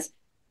always says,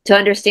 to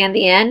understand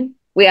the end,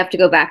 we have to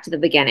go back to the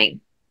beginning.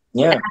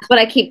 Yeah. And that's what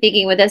I keep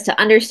thinking with this. To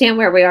understand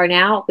where we are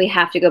now, we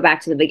have to go back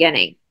to the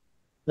beginning.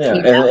 Yeah.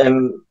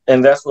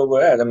 And that's where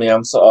we're at. I mean,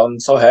 I'm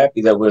so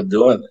happy that we're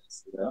doing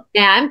this.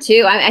 Yeah, I'm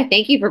too. I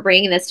thank you for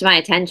bringing this to my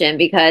attention,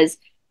 because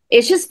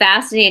it's just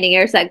fascinating.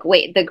 There's that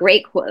great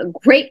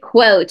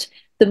quote,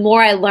 the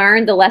more I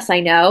learn, the less I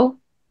know.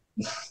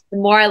 The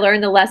more I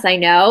learn, the less I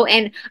know.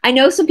 And I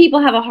know some people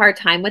have a hard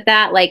time with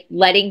that, like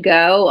letting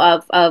go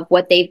of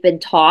what they've been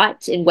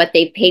taught and what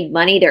they've paid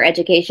money, their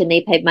education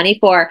they paid money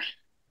for.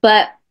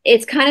 But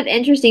it's kind of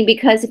interesting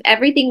because if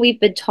everything we've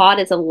been taught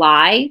is a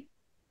lie,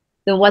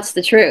 then what's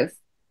the truth?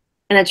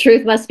 And the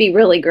truth must be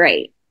really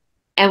great.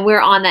 And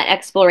we're on that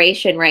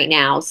exploration right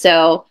now.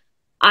 So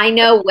I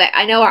know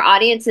our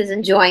audience is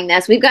enjoying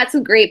this. We've got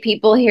some great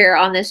people here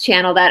on this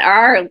channel that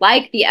are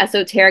like the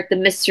esoteric, the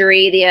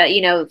mystery,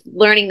 the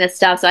learning this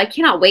stuff. So I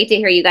cannot wait to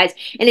hear you guys.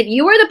 And if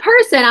you are the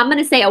person, I'm going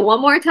to say it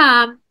one more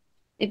time.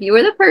 If you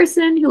were the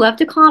person who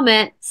left a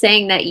comment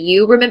saying that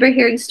you remember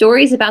hearing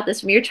stories about this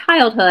from your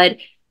childhood,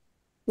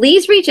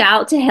 please reach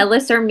out to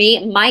Hillis or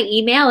me. My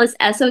email is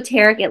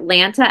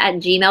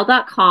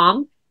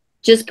esotericatlanta@gmail.com.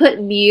 Just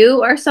put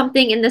Mew or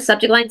something in the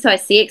subject line so I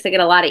see it, because I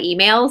get a lot of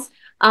emails.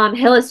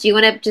 Hillis, do you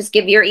want to just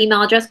give your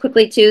email address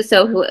quickly too?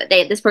 So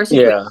this person,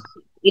 Yeah.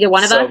 either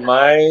one of us? So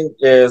mine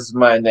is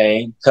my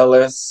name,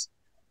 Hillis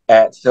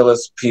at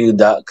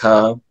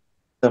HillisPew.com.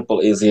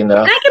 Simple, easy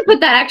enough. And I can put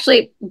that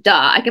actually,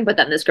 I can put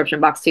that in the description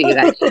box too, you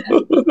guys.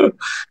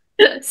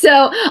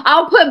 So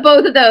I'll put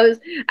both of those.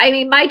 I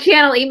mean, my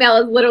channel email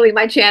is literally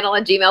my channel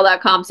at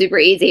gmail.com. Super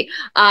easy.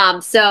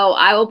 So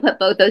I will put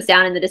both those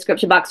down in the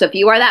description box. So if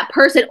you are that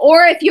person,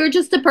 or if you're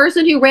just a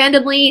person who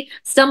randomly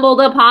stumbled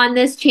upon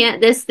this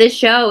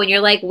show and you're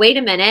like, wait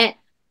a minute,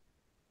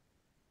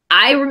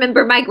 I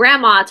remember my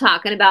grandma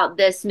talking about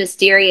this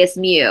mysterious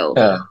Mew.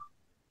 Yeah.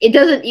 It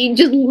doesn't, you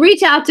just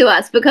reach out to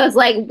us, because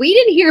like we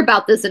didn't hear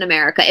about this in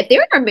America. If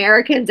there are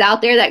Americans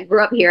out there that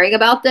grew up hearing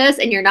about this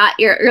and you're not,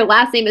 your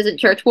last name isn't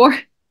Churchward,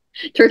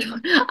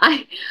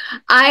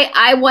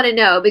 I want to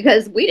know,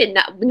 because we didn't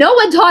know. No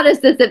one taught us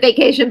this at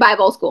Vacation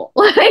Bible School.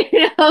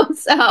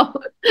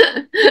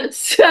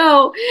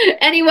 So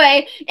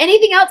anyway,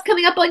 anything else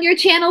coming up on your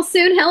channel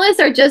soon, Hillis,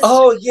 or just?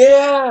 Oh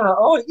yeah.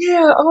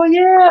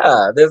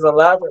 There's a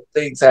lot of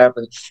things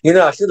happening.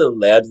 I should have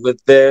led with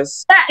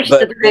this,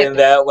 but in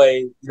that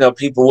way,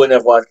 people wouldn't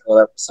have watched the whole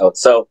episode.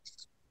 So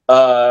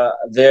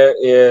there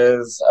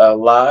is a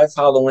live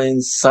Halloween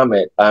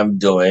summit I'm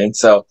doing.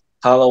 So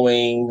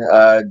Halloween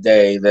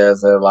day,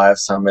 there's a live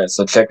summit.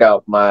 So check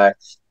out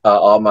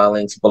all my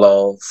links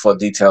below for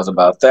details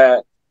about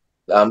that.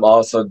 I'm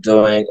also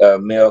doing a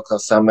miracle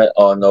summit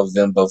on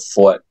November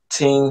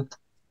 14th.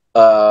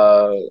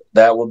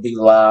 That will be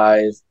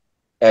live.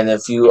 And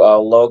if you are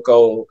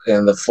local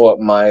in the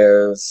Fort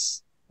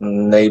Myers,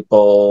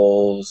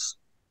 Naples,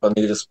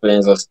 Bonita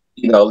Springs, or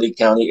Lee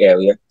County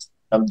area,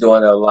 I'm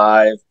doing a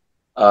live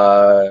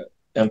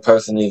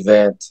in-person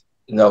event,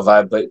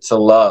 Vibrate to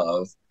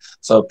Love,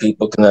 so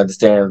people can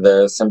understand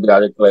the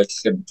symbiotic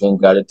relationship between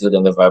gratitude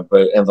and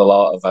the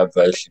law of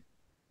vibration.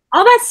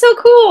 Oh, that's so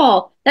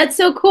cool. That's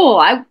so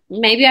cool.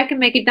 Maybe I can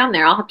make it down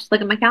there. I'll have to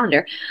look at my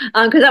calendar.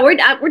 Because we're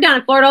down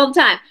in Florida all the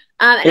time.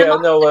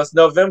 It's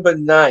November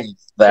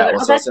 9th.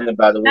 That's in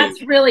about a week.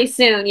 That's really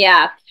soon,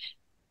 yeah.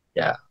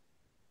 Yeah.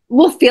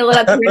 We'll feel it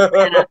up here in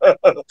Atlanta.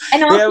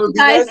 And also, it would be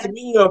nice to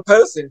meet you in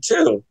person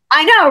too.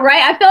 I know,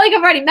 right? I feel like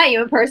I've already met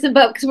you in person,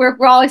 but because we're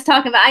always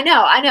talking about. I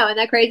know. Isn't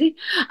that crazy?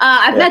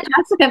 I've met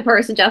Jessica in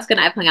person. Jessica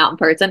and I have hung out in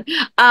person.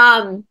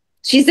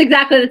 She's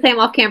exactly the same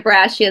off camera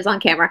as she is on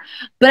camera.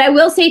 But I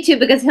will say too,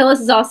 because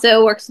Hillis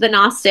also works with the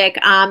Gnostic.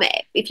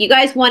 If you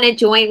guys want to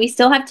join, we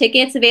still have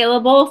tickets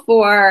available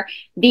for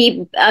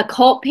the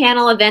occult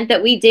panel event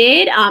that we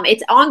did.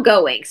 It's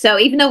ongoing. So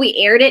even though we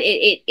aired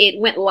it, it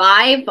went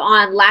live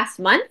on last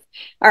month,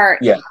 or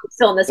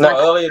still in this month.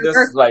 No, earlier. This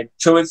is like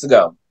 2 weeks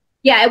ago.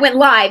 Yeah, it went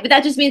live, but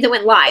that just means it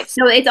went live.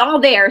 So it's all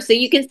there. So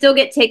you can still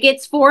get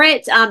tickets for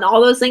it.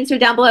 All those links are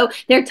down below.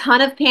 There are a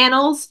ton of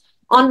panels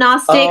on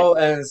Gnostic. Oh,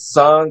 and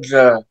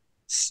Sandra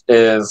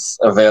is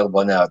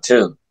available now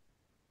too.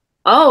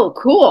 Oh,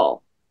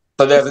 cool.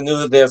 So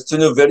there's 2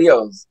 new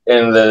videos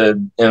in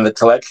the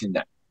collection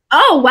now.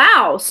 Oh,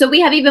 wow. So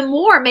we have even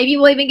more. Maybe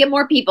we'll even get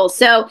more people.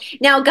 So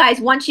now, guys,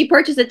 once you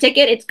purchase a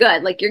ticket, it's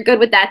good. Like, you're good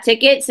with that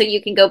ticket. So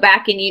you can go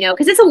back and,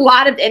 because it's a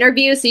lot of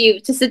interviews. So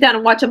to sit down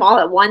and watch them all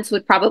at once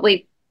would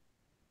probably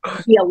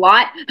be a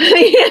lot.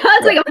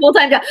 It's like a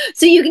full-time job.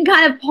 So you can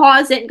kind of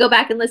pause it and go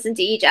back and listen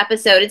to each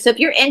episode. And so if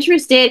you're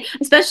interested,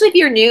 especially if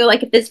you're new,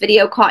 like if this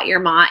video caught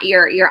your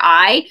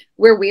eye,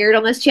 we're weird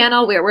on this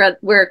channel.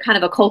 We're kind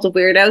of a cult of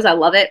weirdos. I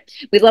love it.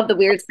 We love the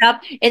weird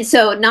stuff. And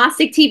so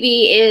Gnostic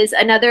TV is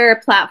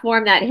another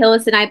platform that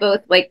Hillis and I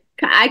both like.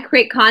 I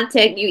create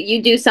content.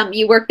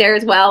 You work there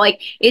as well.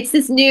 Like, it's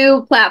this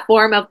new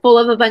platform full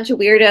of a bunch of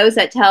weirdos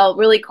that tell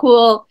really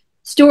cool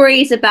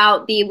stories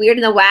about the weird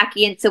and the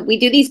wacky. And so we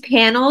do these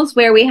panels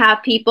where we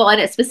have people in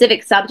a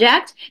specific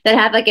subject that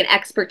have like an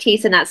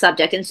expertise in that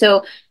subject. And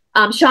so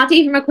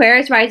Shanti from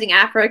Aquarius Rising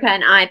Africa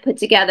and I put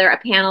together a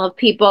panel of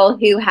people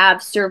who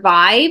have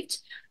survived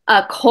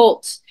a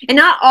cult. And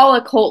not all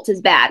occult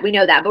is bad, we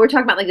know that, but we're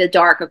talking about like the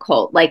dark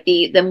occult, like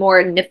the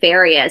more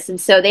nefarious. And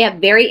so they have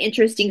very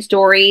interesting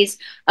stories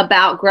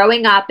about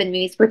growing up in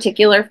these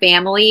particular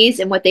families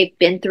and what they've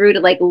been through to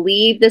like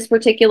leave this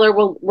particular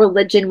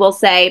religion, we'll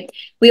say.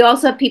 We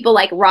also have people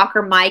like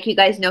Rocker Mike. You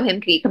guys know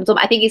him. He comes on,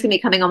 I think he's gonna be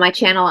coming on my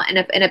channel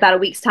in about a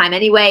week's time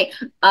anyway,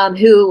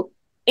 who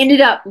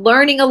ended up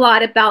learning a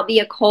lot about the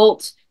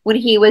occult, when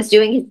he was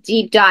doing his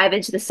deep dive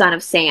into the Son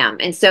of Sam.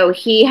 And so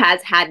he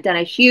has done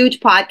a huge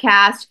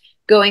podcast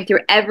going through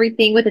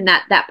everything within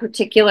that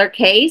particular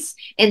case.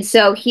 And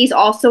so he's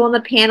also on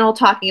the panel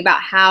talking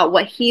about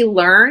what he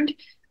learned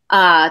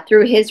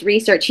through his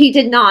research. He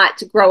did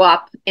not grow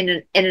up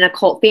in an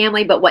occult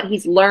family, but what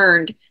he's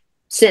learned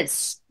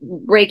since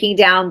breaking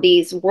down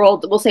these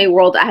we'll say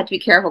world, I have to be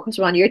careful because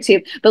we're on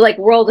YouTube, but like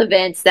world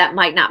events that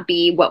might not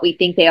be what we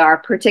think they are,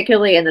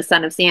 particularly in the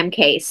Son of Sam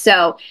case.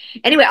 So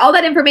anyway, all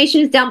that information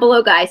is down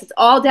below, guys. It's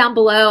all down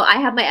below. I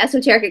have my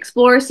Esoteric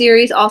Explorer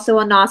series, also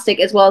on Gnostic,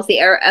 as well as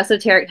the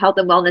Esoteric Health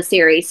and Wellness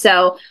series.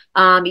 So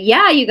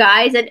yeah, you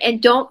guys,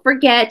 and don't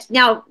forget,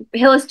 now,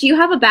 Hillis, do you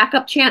have a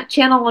backup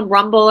channel on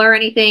Rumble or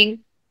anything?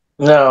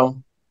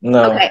 No.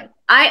 Okay.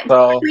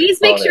 Please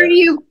make sure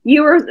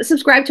you are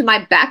subscribed to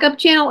my backup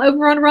channel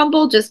over on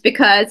Rumble, just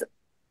because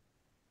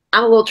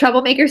I'm a little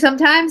troublemaker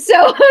sometimes.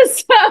 So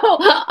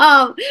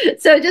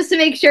just to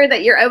make sure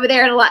that you're over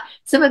there. And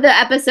some of the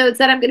episodes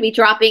that I'm going to be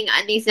dropping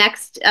in these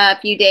next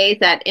few days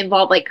that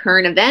involve like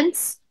current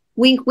events,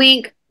 wink,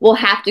 wink, will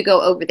have to go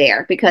over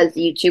there because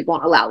YouTube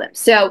won't allow them.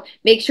 So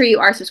make sure you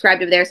are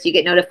subscribed over there so you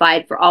get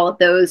notified for all of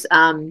those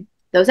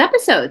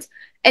episodes.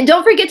 And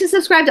don't forget to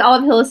subscribe to all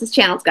of Hillis's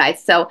channels,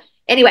 guys. So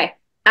anyway.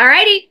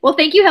 Alrighty. Well,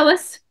 thank you,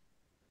 Hillis.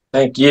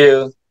 Thank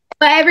you.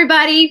 Bye,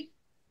 everybody.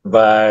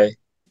 Bye.